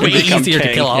 Yeah. it'd be way Become easier to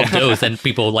king, kill all yeah. of those and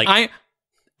people like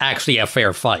actually a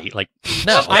fair fight. Like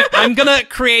no. I'm gonna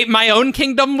create my own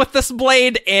kingdom with this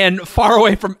blade and far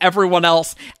away from everyone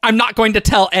else. I'm not going to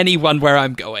tell anyone where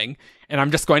I'm going, and I'm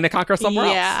just going to conquer somewhere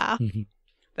else. Yeah.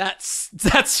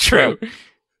 That's true.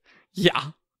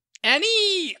 Yeah.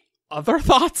 Any other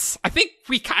thoughts? I think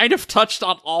we kind of touched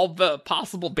on all the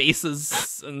possible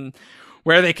bases and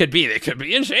where they could be. They could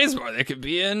be in Shadesmore. They could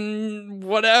be in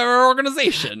whatever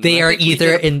organization. They I are think we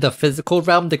either did- in the physical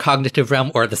realm, the cognitive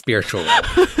realm, or the spiritual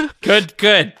realm.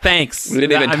 Good. Thanks. We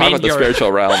didn't even I talk mean, about the you're-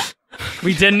 spiritual realm.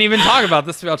 We didn't even talk about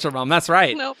the spiritual realm. That's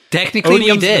right. Nope. Technically, we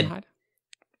Odium's did. been-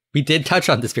 We did touch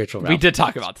on the spiritual realm. We did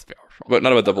talk about the spiritual realm. But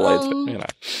not about the blades, but you know.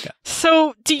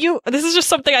 So, this is just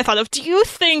something I thought of. Do you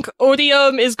think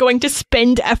Odium is going to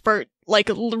spend effort, like,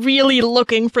 really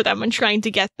looking for them and trying to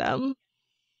get them?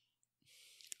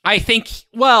 I think,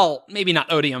 well, maybe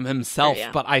not Odium himself,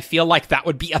 Yeah. but I feel like that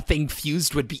would be a thing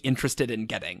Fused would be interested in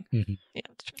getting. Yeah,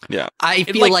 that's true. Yeah. I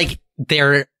feel like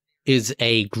there is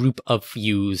a group of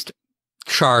Fused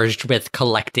charged with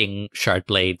collecting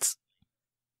Shardblades.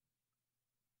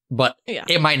 But Yeah.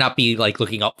 it might not be like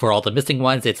looking up for all the missing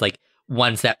ones. It's like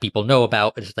ones that people know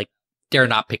about. It's just like they're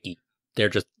not picky. They're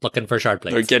just looking for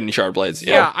Shardblades. They're getting Shardblades.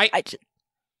 Yeah, I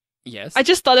yes.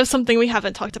 just thought of something we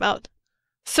haven't talked about.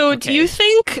 So, do Okay. you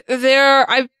think there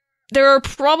are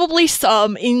probably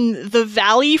some in the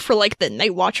valley for, like, the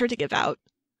Night Watcher to give out?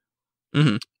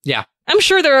 Mhm. Yeah. I'm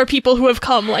sure there are people who have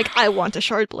come, like, I want a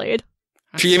Shardblade.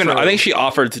 She even, That's I true. think she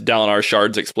offered to Dalinar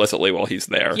shards explicitly while he's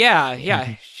there.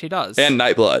 Yeah, she does. And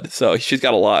Nightblood, so she's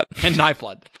got a lot. And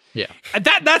Nightblood. Yeah.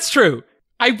 That's true.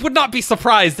 I would not be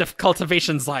surprised if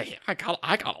Cultivation's like, I got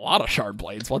a lot of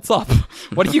Shardblades. What's up?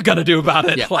 What are you gonna do about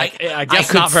it? Yeah, like, I I guess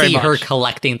could not very see much. her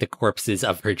collecting the corpses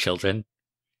of her children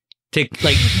to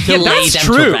like Yeah, to lay that's them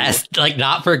true. to rest, like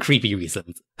not for creepy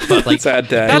reasons, but like Sad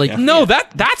day. That- like- no,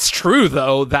 that's true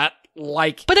though. That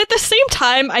like But at the same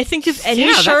time, I think if any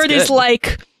Yeah, that's shard is good.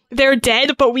 like, they're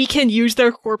dead, but we can use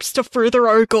their corpse to further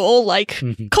our goal, like,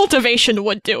 Mhm. Cultivation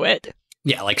would do it.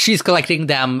 yeah, like she's collecting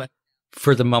them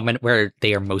for the moment where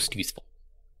they are most useful,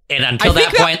 and until I think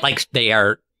that that- point, like they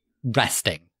are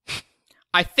resting.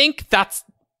 I think that's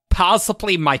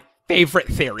possibly my favorite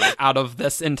theory out of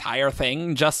this entire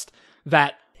thing. Just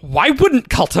that, why wouldn't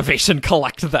Cultivation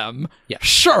collect them? Yeah.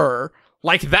 Sure.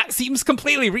 Like, that seems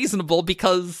completely reasonable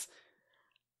because,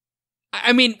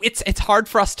 I mean, it's hard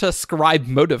for us to ascribe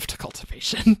motive to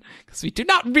Cultivation because we do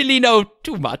not really know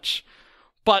too much.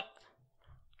 But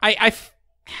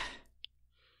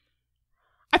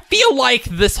I feel like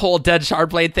this whole dead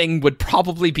Shardblade thing would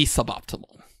probably be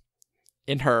suboptimal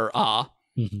in her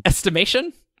Mhm.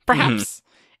 estimation, perhaps.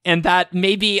 And that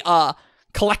maybe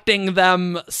collecting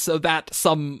them so that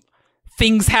some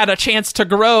things had a chance to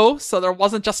grow, so there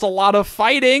wasn't just a lot of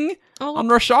fighting on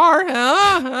Roshar.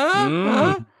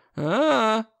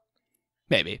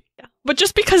 Maybe. But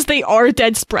just because they are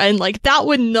dead Spren, like, that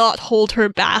would not hold her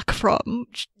back from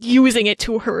using it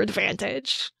to her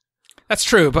advantage. That's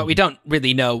true, but we don't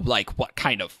really know, like, what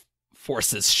kind of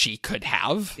forces she could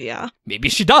have. Yeah. Maybe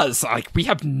she does. Like, we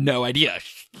have no idea.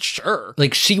 Sure.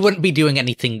 Like she wouldn't be doing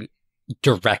anything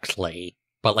directly,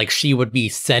 but like she would be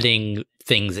setting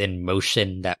things in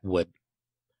motion that would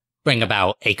bring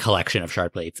about a collection of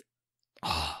Shardblades.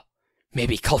 Oh,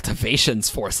 maybe Cultivation's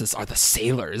forces are the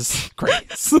sailors.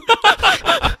 Grace.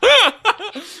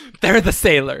 They're the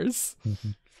sailors.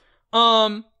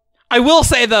 I will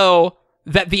say though,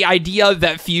 that the idea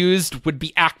that Fused would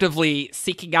be actively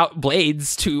seeking out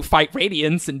Blades to fight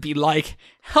Radiance and be like,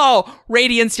 oh,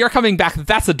 Radiance, you're coming back.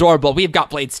 That's adorable. We've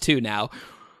got Blades too now.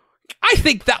 I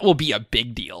think that will be a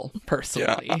big deal,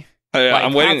 personally. Yeah.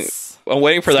 I'm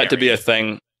waiting for that to be a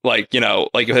thing. Like,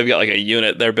 like if they've got like a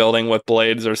unit they're building with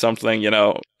Blades or something,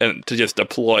 and to just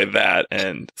deploy that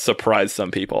and surprise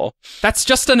some people. That's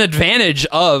just an advantage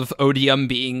of Odium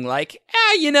being like,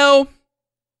 I don't know,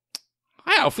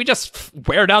 if we just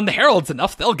wear down the Heralds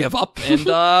enough, they'll give up.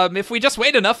 And if we just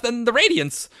wait enough, then the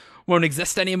Radiance won't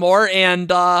exist anymore.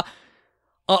 And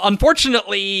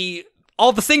unfortunately,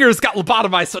 all the singers got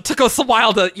lobotomized, so it took us a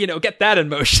while to, get that in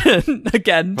motion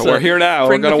again. But we're here now.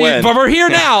 We're going to win. But we're here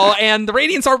now, and the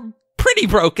Radiants are pretty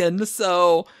broken,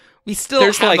 so we still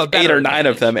There's have like a better 8 or 9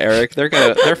 of them, Eric.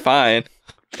 They're fine.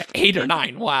 8 or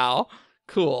 9, wow.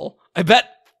 Cool. I bet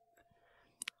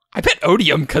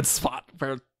Odium could spot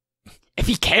where, if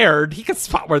he cared, he could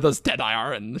spot where those Deadeye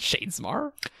are in the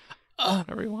Shadesmar.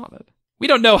 Whatever he wanted. We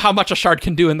don't know how much a Shard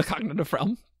can do in the cognitive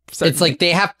realm. Certainly. It's like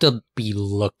they have to be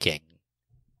looking.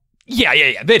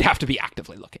 Yeah. They'd have to be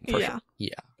actively looking, for sure. Yeah.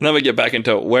 And then we get back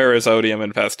into where is Odium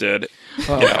infested?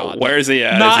 Where is he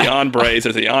at? Is he on Brace?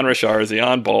 Is he on Rashar? Is he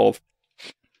on both?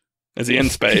 Is he in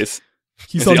space?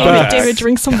 He's on back. David,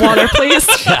 drink some water, please.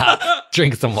 Yeah,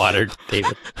 drink some water,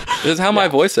 David. This is how my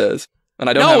voice is. And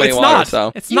I don't have any water,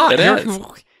 so... It's not. It is.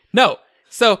 No.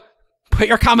 So, put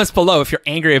your comments below if you're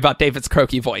angry about David's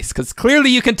croaky voice, because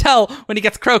clearly you can tell when he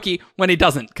gets croaky, when he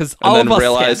doesn't, because all of us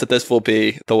realize that this will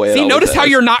be the way it See, always notice is. how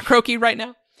you're not croaky right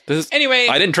now? Anyway...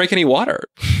 I didn't drink any water.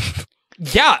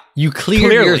 Yeah. You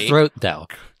cleared your throat, though.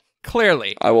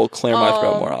 Clearly. I will clear my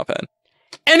throat more often.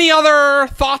 Any other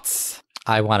thoughts?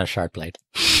 I want a Shardblade.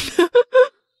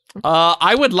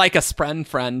 I would like a Spren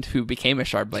friend who became a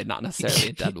Shardblade, not necessarily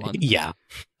a dead one. Yeah,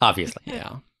 obviously.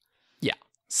 Yeah.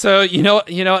 So you know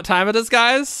what time it is,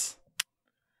 guys?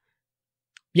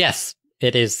 Yes,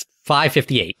 it is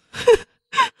 5:58.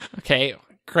 Okay,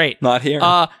 great. Not here.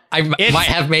 I might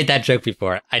have made that joke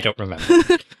before. I don't remember.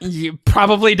 You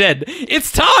probably did.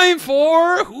 It's time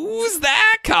for Who's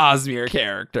That Cosmere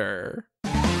Character?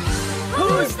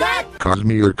 Who's that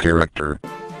Cosmere character?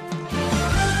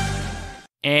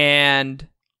 And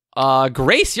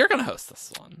Grace, you're gonna host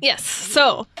this one. Yes,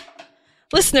 so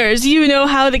listeners, you know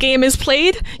how the game is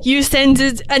played. You send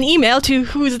an email to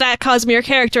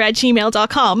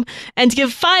whosthatcosmerecharacter@gmail.com and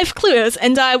give 5 clues,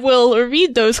 and I will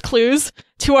read those clues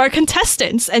to our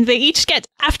contestants, and they each get,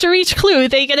 after each clue,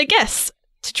 they get a guess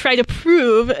to try to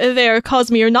prove their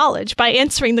Cosmere knowledge by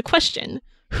answering the question,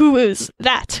 who is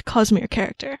that Cosmere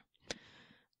character?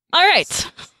 All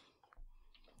right.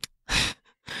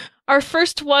 Our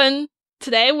first one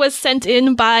today was sent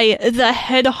in by the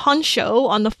head honcho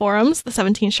on the forums, the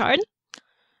 17 Shard.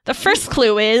 The first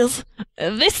clue is,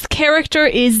 this character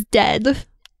is dead.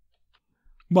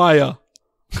 Maya.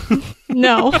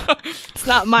 No, it's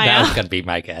not Maya. That's gonna be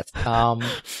my guess.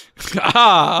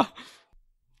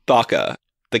 Thaka,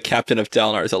 the captain of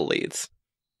Dalinar's elites.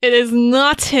 It is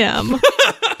not him.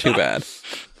 Too bad.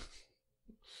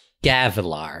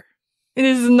 Gavilar. It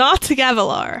is not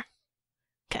Gavilar.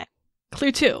 Okay.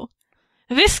 Clue 2.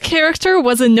 This character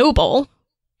was a noble.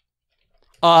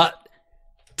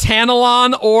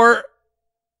 Tantalon or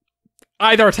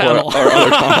either Tantalon. Or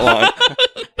other Tantalon.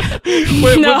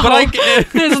 No,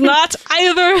 it is not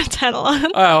either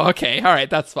Tantalon. Oh, okay. All right,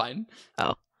 that's fine.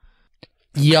 Oh.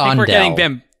 Yondel. I think we're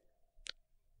getting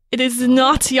It is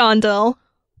not Yondel.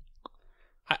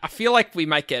 I feel like we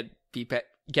might be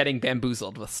getting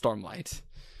bamboozled with Stormlight.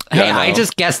 Hey, Yeah, I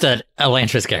just guessed a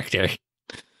Elantris character.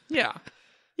 Yeah.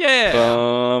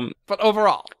 But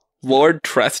overall. Lord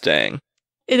Trestang.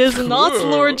 It is not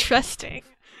Lord Trestang.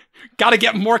 Gotta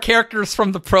get more characters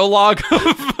from the prologue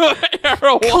of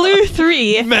Era 1. Clue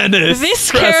 3. Menace. This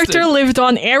Trestang. character lived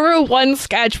on Era 1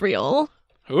 Scadrial.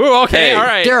 Ooh, okay, Hey, all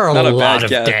right. There are Not a a lot bad of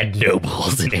guess. dead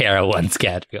nobles in Era 1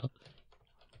 Scadrial.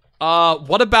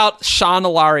 What about Sean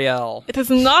Alariel? It is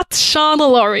not Sean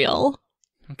Alariel.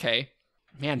 Okay.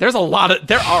 Man, there are a lot of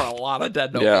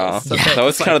dead nobles. Yeah. So That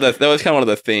was kind of one of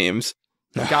the themes.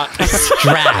 got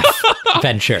Strath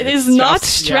Venture. It is not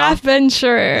Strath-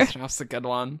 Strathventure. That's a good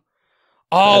one.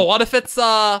 Oh, what if it's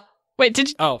Wait, did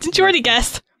you already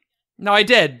guess? No, I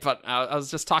did, but I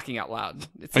was just talking out loud.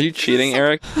 Are you cheating,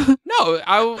 Eric? No,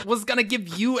 I was gonna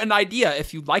give you an idea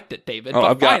if you liked it, David.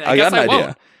 Oh, but I got an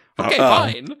idea. Okay,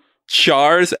 fine.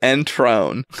 Chars and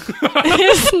Trone. It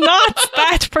is not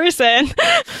that person.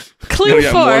 Clue No,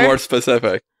 yeah, 4. more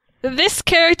specific. This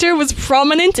character was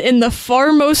prominent in the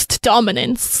Farmost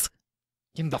Dominance.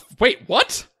 Wait,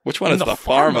 what? Which one is the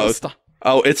farmost?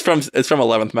 Oh, it's from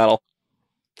 11th Metal.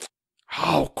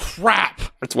 Oh, crap.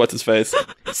 That's what's his face.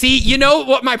 See, you know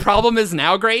what my problem is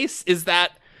now, Grace? Is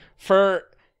that for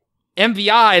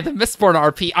MVI, the Mistborn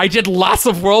RP, I did lots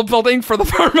of world building for the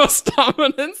Farmos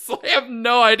Dominance, so I have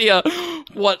no idea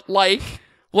what, like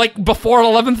before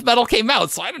 11th Metal came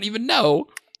out, so I don't even know.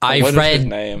 I've read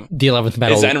the 11th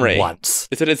Metal once.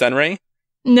 Is it a Zenray?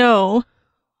 No.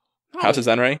 House of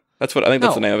Zenray? That's what I think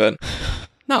that's the name of it.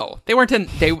 No, they weren't in.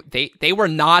 They were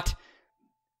not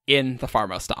in the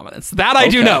Farmos Dominance. That I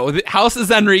do know. House of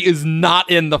Zenry is not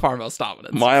in the Farmos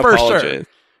Dominance. My apologies. Sure.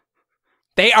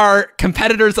 They are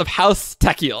competitors of House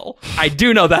Techiel. I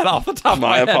do know that off the top of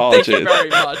my head. Apologies. Thank you very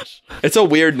much. It's a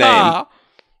weird name.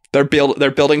 Their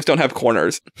buildings don't have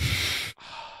corners.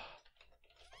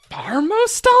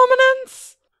 Farmos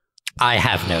Dominance? I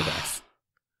have no guess.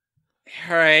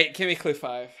 All right, give me clue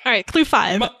 5. All right, clue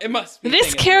 5. It must be.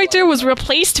 This character was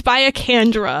replaced by a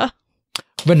Kandra.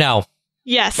 Renault.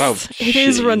 Yes, Oh, it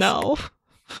is Renault.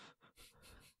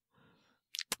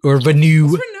 Or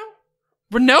Renew.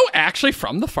 Renault actually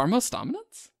from the Farmos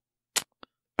Dominance?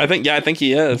 I think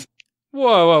he is.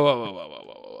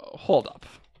 Whoa. Hold up.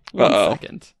 One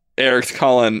second. Eric's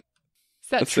calling. Is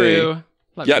that true?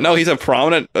 No, he's a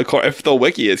prominent, if the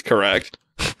wiki is correct.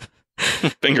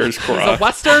 Fingers crossed. He's a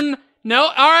Western.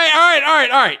 No?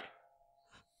 All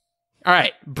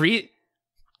right. Breathe.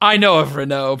 I know of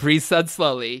Renault. Breeze said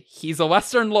slowly. He's a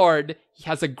Western lord. He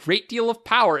has a great deal of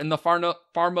power in the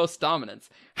Farmos Dominance.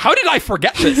 How did I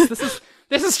forget this?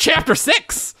 This is chapter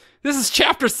 6. This is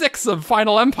chapter 6 of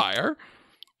Final Empire.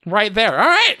 Right there. All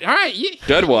right.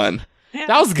 Good one.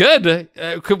 That was good.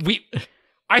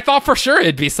 I thought for sure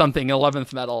it'd be something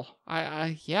 11th Metal.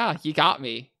 Yeah, you got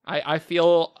me. I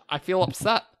feel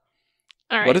upset.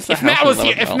 All right. What is the If Matt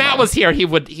was here,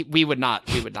 we would not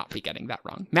be getting that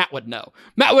wrong. Matt would know.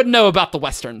 Matt would know about the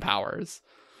Western powers.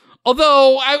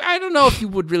 Although I don't know if you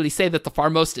would really say that the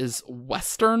Farmost is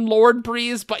Western Lord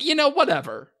Breeze, but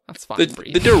whatever. That's fine.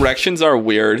 The directions are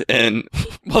weird in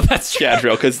that's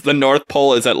Shadriel because the North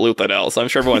Pole is at Luthadel, so I'm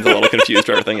sure everyone's a little confused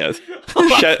where everything is.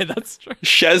 That's true.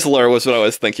 Shezler was what I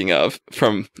was thinking of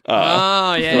from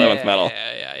 11th Metal.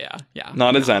 Yeah.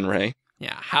 Not a Zenray.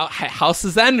 Yeah, House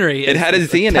of Zenry. It had a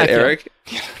Z in it, Eric.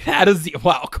 Had a Z.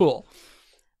 Wow, cool.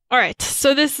 All right,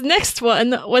 so this next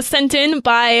one was sent in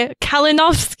by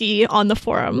Kalinowski on the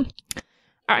forum.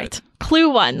 All right, clue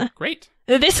 1. Great.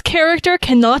 This character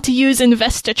cannot use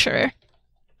investiture.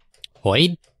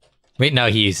 Hoyd? Wait, no,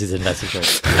 he uses investiture.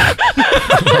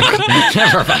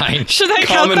 Never mind. Should I count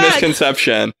Common that?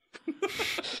 misconception.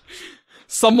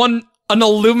 An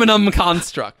aluminum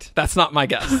construct. That's not my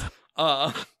guess.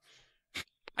 I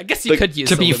guess you could use.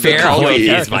 To be fair, Hoyd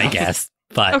is my guess,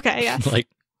 but okay, yes.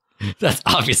 That's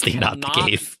obviously not the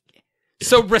case.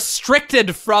 So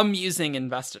restricted from using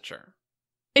investiture.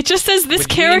 It just says this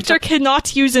character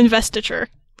cannot use investiture.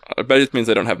 I bet it means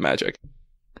they don't have magic.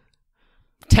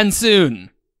 Tensoon.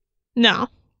 No.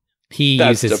 He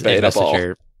uses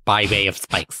investiture by way of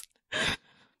spikes.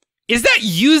 Is that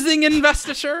using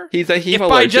investiture? He's a hemalurgist. If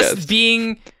by just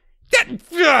being...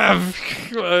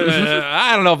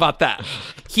 I don't know about that.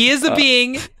 He is a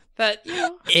being that...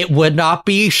 It would not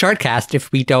be Shardcast if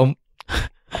we don't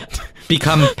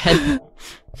become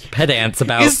pedants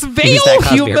about... Is Vale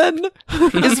human?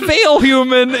 Is Vale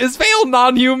human? Is Vale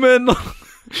non-human?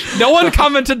 No one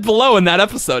commented below in that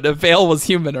episode if Vale was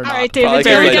human or not. All right, David, Probably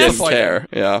very because good. they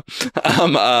didn't care. Yeah.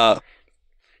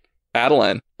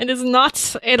 Adeline. It is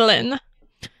not Adeline.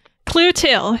 Clue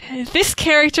 2. This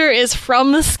character is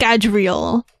from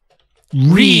Scadrial.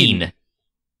 Reen.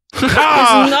 It is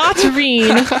not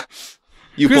Reen.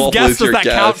 You Whose both guess lose does your that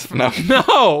count guess. for? No.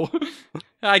 No.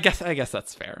 I guess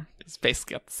that's fair. It's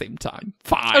basically at the same time.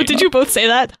 Fine. Oh, did you both say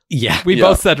that? Yeah. We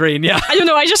both said Reen, yeah. I don't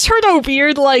know, I just heard a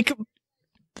weird,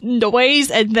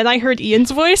 noise, and then I heard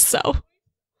Ian's voice, so...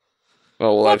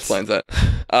 Oh, well, that explains it.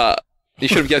 You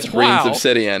should have guessed Reen's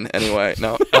obsidian anyway.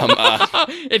 No.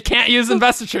 It can't use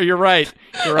investiture, you're right.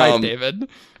 You're right, David.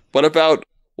 What about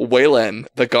Waylon,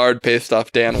 the guard based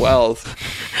off Dan Wells?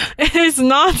 It is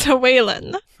not a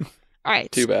Waylon.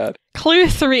 Alright. Too bad. Clue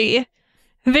 3.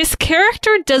 This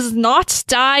character does not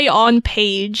die on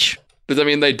page. Does that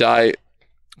mean they die?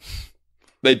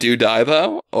 They do die,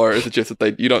 though? Or is it just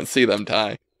that you don't see them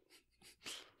die?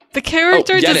 The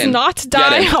character does not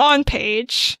die Yedin. on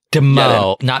page.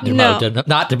 Demo. Not Demo. No.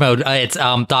 Not Demo. It's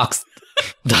Doxin.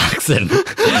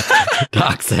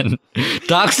 Doxin.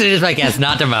 Doxin is my guess,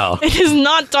 not Demo. It is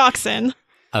not Doxin.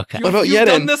 Okay. What about You've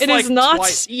done Yedin? this, It is not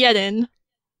twice. Yedin.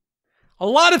 A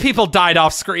lot of people died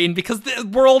off screen because the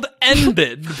world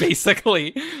ended,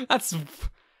 basically. That's...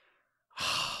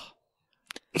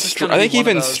 I think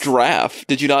even Straff.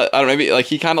 Did you not? I don't know. Maybe like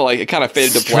he kind of like it kind of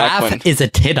faded to black. Straff is a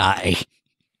tit-eye.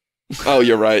 Oh,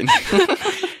 you're right.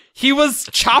 He was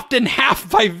chopped in half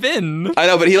by Vin. I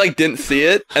know, but he like didn't see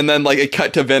it, and then like it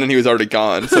cut to Vin, and he was already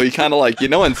gone. So he kind of like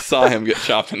no one saw him get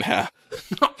chopped in half.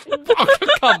 Oh,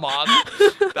 come on,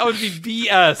 that would be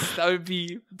BS. That would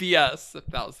be BS if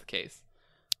that was the case.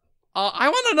 I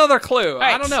want another clue.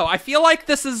 Right. I don't know. I feel like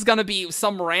this is gonna be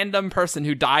some random person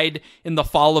who died in the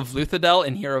fall of Luthadel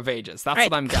in Hero of Ages. That's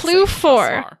what I'm guessing. Clue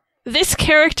 4. This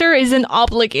character is an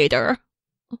obligator.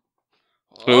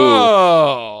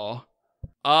 Oh.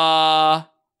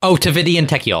 Tavidian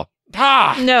Tekiel.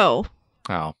 No.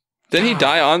 Oh. Didn't he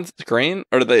die on screen,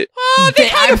 or did they?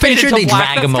 I'm pretty sure they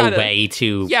black. drag him That's away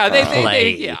to they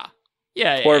play.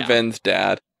 Yeah. Poor Vin's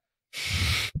dad.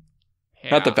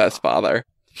 Not the best father.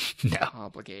 No.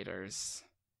 Obligators.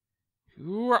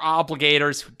 Who are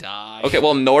obligators who die? Okay,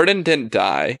 well, Norden didn't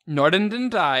die. Norden didn't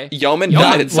die. Yeoman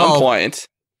died at some point.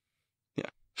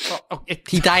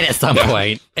 He died at some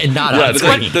point, and not on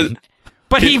screen.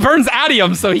 But he burns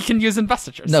adium, so he can use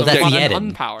investiture. No, so that's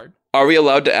Yedin. Unpowered. Are we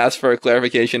allowed to ask for a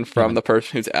clarification from the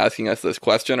person who's asking us this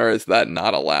question, or is that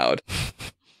not allowed?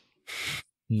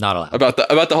 Not allowed.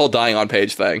 About the whole dying on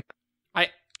page thing.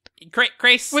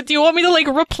 Grace. What, do you want me to like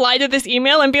reply to this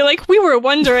email and be like, we were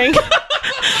wondering?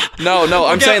 No,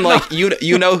 I'm saying like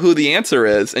you know who the answer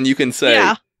is, and you can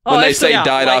say when they say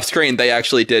died off screen, they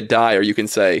actually did die, or you can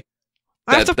say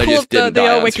I have to pull up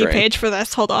the wiki page for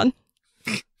this. Hold on.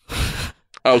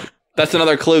 Oh, that's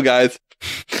another clue, guys.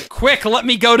 Quick, let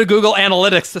me go to Google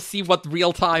Analytics to see what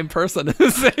real-time person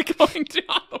is going to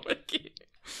on the wiki.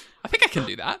 I think I can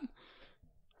do that.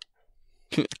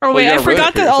 Oh wait, I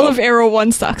forgot that all of Arrow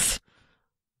 1 sucks.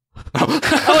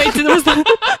 Oh wait, there was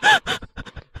that.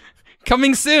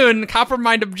 Coming soon,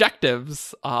 Coppermind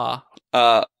objectives.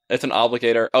 It's an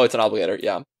obligator. Oh, it's an obligator.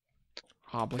 Yeah.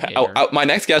 Obligator. My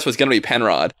next guess was gonna be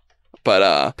Penrod,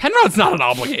 but Penrod's not an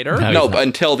obligator. No, but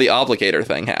until the obligator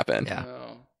thing happened. Yeah.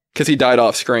 Because he died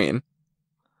off screen.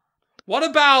 What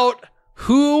about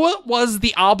who was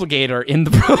the obligator in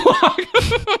the prologue?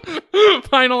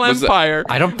 Final Empire.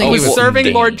 I don't think he was serving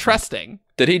Dane. Lord Tresting.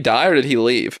 Did he die or did he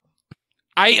leave?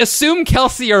 I assume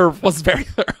Kelsier was very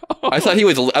thorough. I thought he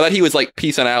was like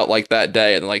peacing out like that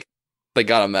day, and like they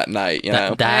got him that night. You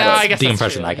know, that's I guess the that's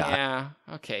impression true. I got. Yeah.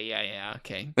 Okay. Yeah.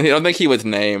 Okay. I don't think he was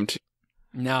named.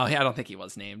 No, I don't think he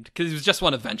was named because he was just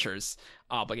one of Venture's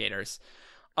obligators.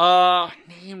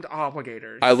 Named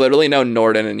obligators. I literally know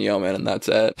Norden and Yeoman, and that's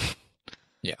it.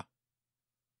 Yeah.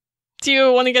 Do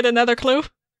you want to get another clue?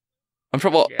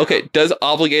 Okay, does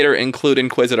obligator include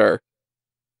Inquisitor?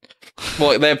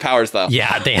 Well, they have powers though.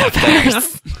 Yeah, they have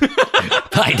powers.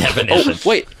 By definition. Oh,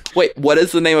 wait. What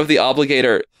is the name of the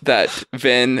obligator that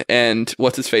Vin and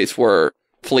what's his face were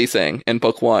fleecing in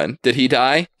book 1? Did he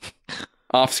die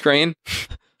off screen?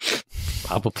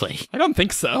 Probably. I don't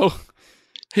think so.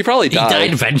 He probably died. He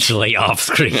died eventually off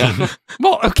screen. Yeah.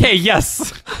 Well, okay,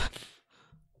 yes.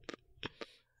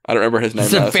 I don't remember his name.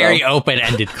 It's a very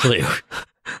open-ended clue.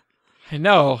 I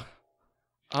know.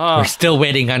 We're still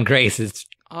waiting on Grace's.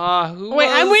 I'm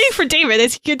waiting for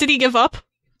David. Did he give up?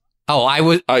 Oh,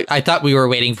 I thought we were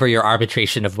waiting for your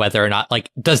arbitration of whether or not, like,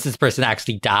 does this person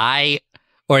actually die,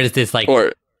 or is this like,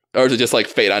 or is it just like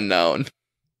fate unknown?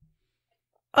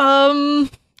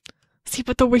 See,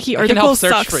 but the wiki article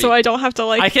sucks, so I don't have to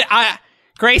like.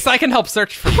 Grace, I can help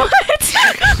search for you. What?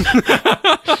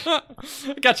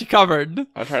 I got you covered.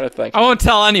 I'm trying to think. I won't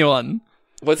tell anyone.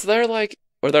 Was there like,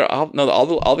 all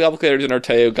the obligators in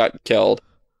Urteu got killed.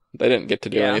 They didn't get to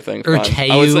do anything fun.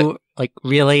 Urteu, like,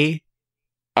 really?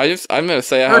 I'm gonna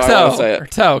say how I want to say it.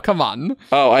 Urteu, come on.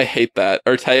 Oh, I hate that.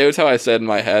 Urteu is how I said in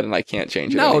my head, and I can't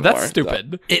change it anymore. No, that's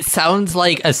stupid. So. It sounds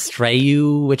like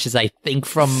Astreyu, which is, I think,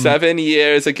 from 7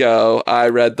 years ago. I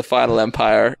read The Final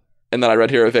Empire, and then I read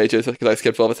Hero of Ages because I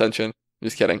skipped 12th Ascension. I'm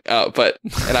just kidding.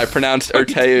 And I pronounced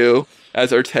Urteu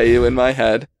as Urteu in my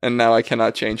head, and now I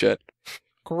cannot change it.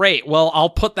 Great. Well, I'll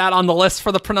put that on the list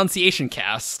for the pronunciation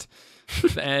cast.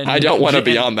 And I don't want to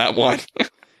be on that one.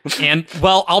 And,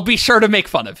 well, I'll be sure to make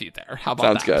fun of you there. How about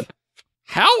Sounds that? good.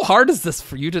 How hard is this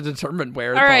for you to determine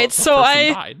where the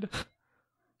person died?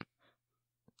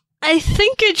 I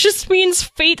think it just means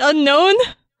fate unknown.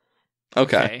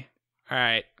 Okay. All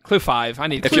right. Clue 5. I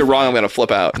need. If you're wrong, I'm gonna flip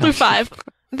out. Clue 5.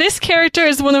 This character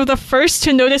is one of the first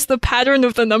to notice the pattern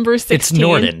of the number 16. It's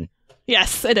Norden.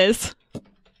 Yes, it is.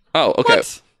 Oh, okay.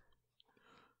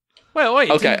 What? Wait.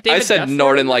 Okay, I said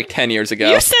Norden like 10 years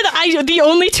ago. You said the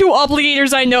only 2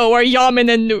 obligators I know are Yaman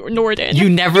and Norden. You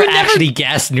never actually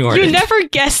guessed Norden. You never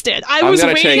guessed it. I was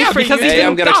waiting for you. A,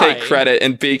 I'm gonna take credit,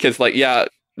 and B, because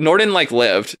Norden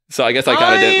lived, so I guess I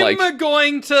kind of didn't I'm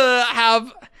going to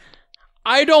have.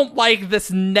 I don't like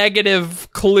this negative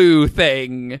clue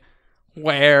thing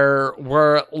where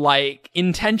we're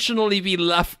intentionally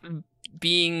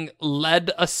being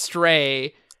led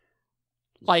astray.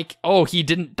 Oh, he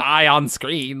didn't die on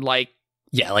screen.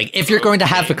 Yeah, if you're going to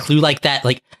have a clue like that,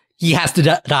 he has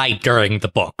to die during the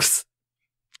books.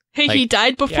 Hey, he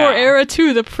died before Era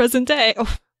 2, the present day.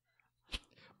 Oh.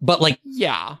 But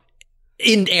yeah,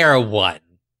 in Era 1.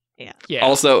 Yeah.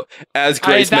 Also, as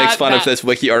Grace makes fun of this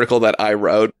wiki article that I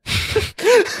wrote.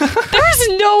 There's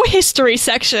no history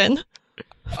section.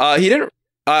 He didn't.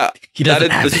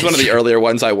 This is one of the earlier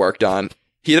ones I worked on.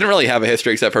 He didn't really have a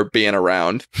history except for being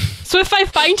around. So if I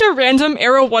find a random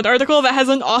Era 1 article that has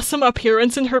an awesome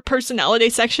appearance in her personality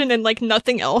section and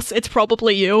nothing else, it's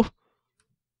probably you.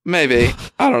 Maybe.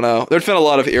 I don't know. There's been a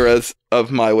lot of eras of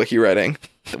my wiki writing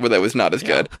where that was not as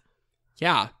good.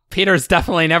 Yeah. Peter's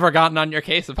definitely never gotten on your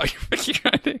case about your wiki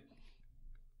writing.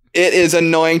 It is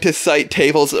annoying to cite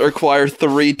tables that require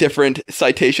 3 different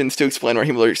citations to explain where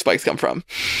hemolytic spikes come from.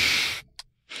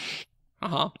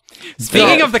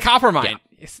 Speaking of the copper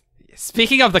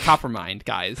mine,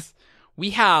 guys,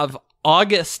 we have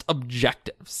August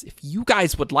objectives. If you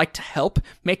guys would like to help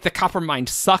make the copper mine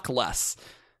suck less,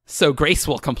 so Grace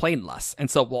will complain less, and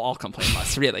so we'll all complain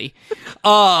less, really,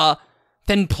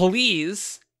 then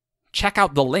please check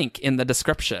out the link in the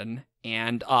description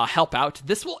and help out.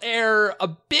 This will air a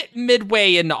bit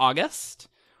midway into August,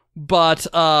 but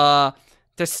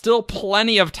there's still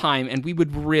plenty of time, and we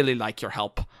would really like your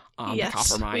help on the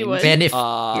copper mine. We would. And if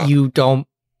you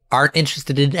aren't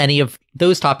interested in any of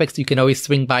those topics, you can always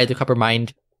swing by the Copper Mine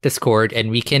Discord, and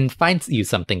we can find you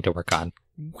something to work on.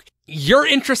 You're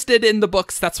interested in the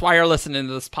books, that's why you're listening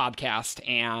to this podcast,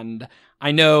 and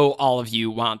I know all of you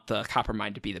want the Copper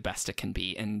Mine to be the best it can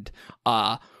be, and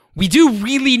we do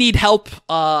really need help.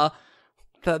 There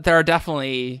are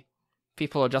definitely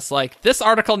people who are just this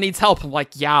article needs help. I'm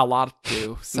a lot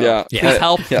do. So please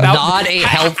help. Yeah. Not a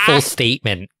helpful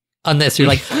statement. Unless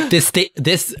you're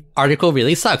this article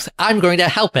really sucks. I'm going to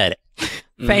help it.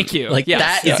 Thank you.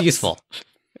 That is useful.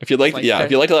 If you'd like,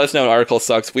 if you'd like to let us know an article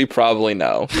sucks, we probably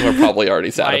know. We're probably already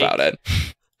sad about it.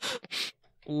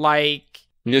 You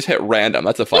just hit random.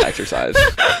 That's a fun exercise.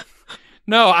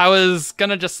 No, I was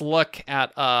gonna just look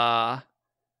at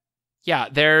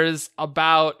there's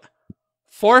about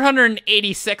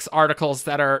 486 articles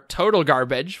that are total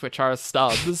garbage, which are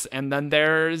stubs, and then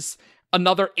there's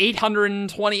another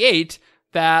 828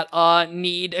 that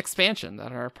need expansion,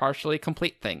 that are partially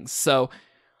complete things. So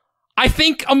I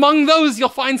think among those you'll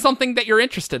find something that you're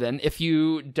interested in if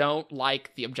you don't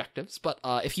like the objectives. But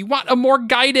if you want a more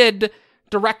guided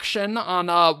direction on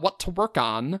what to work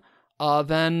on,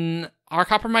 then our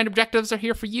Copper Mine objectives are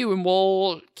here for you, and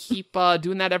we'll keep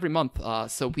doing that every month.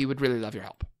 So we would really love your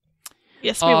help.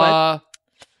 Yes, we would.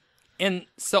 And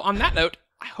so on that note,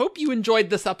 I hope you enjoyed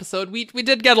this episode. We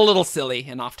did get a little silly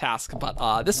and off task,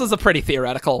 but this was a pretty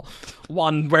theoretical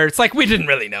one where it's we didn't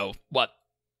really know what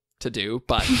to do.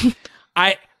 But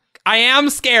I am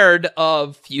scared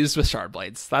of fused with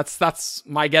Shardblades. That's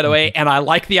my getaway, and I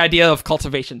like the idea of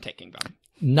cultivation taking them.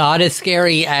 Not as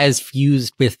scary as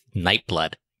fused with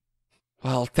Nightblood.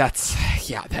 Well, that's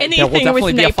anything there will definitely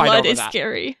with be a fight Nightblood over is that.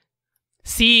 Scary.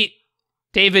 See,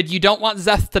 David, you don't want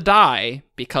Zeth to die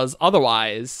because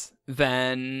otherwise,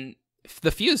 then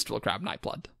the fused will grab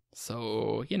Nightblood.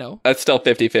 So, That's still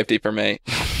 50-50 for me.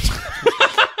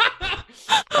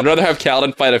 I'd rather have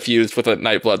Kaladin fight a fused with a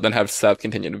Nightblood than have Seth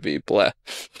continue to be bleh.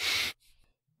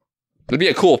 That'd be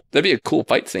a cool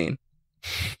fight scene.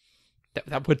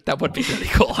 That would be really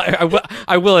cool.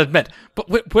 I will admit. But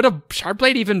would a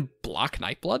Shardblade even block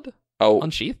Nightblood?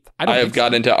 Unsheath? I have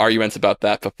gotten into arguments about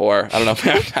that before. I don't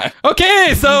know.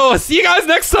 Okay, so see you guys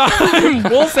next time.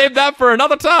 We'll save that for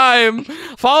another time.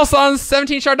 Follow us on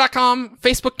 17shard.com,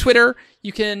 Facebook, Twitter.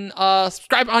 You can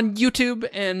subscribe on YouTube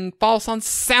and follow us on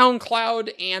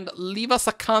SoundCloud and leave us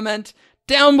a comment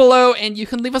down below, and you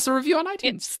can leave us a review on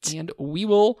iTunes. And we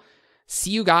will see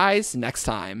you guys next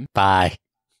time. Bye.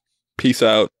 Peace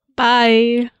out.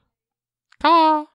 Bye. Ta.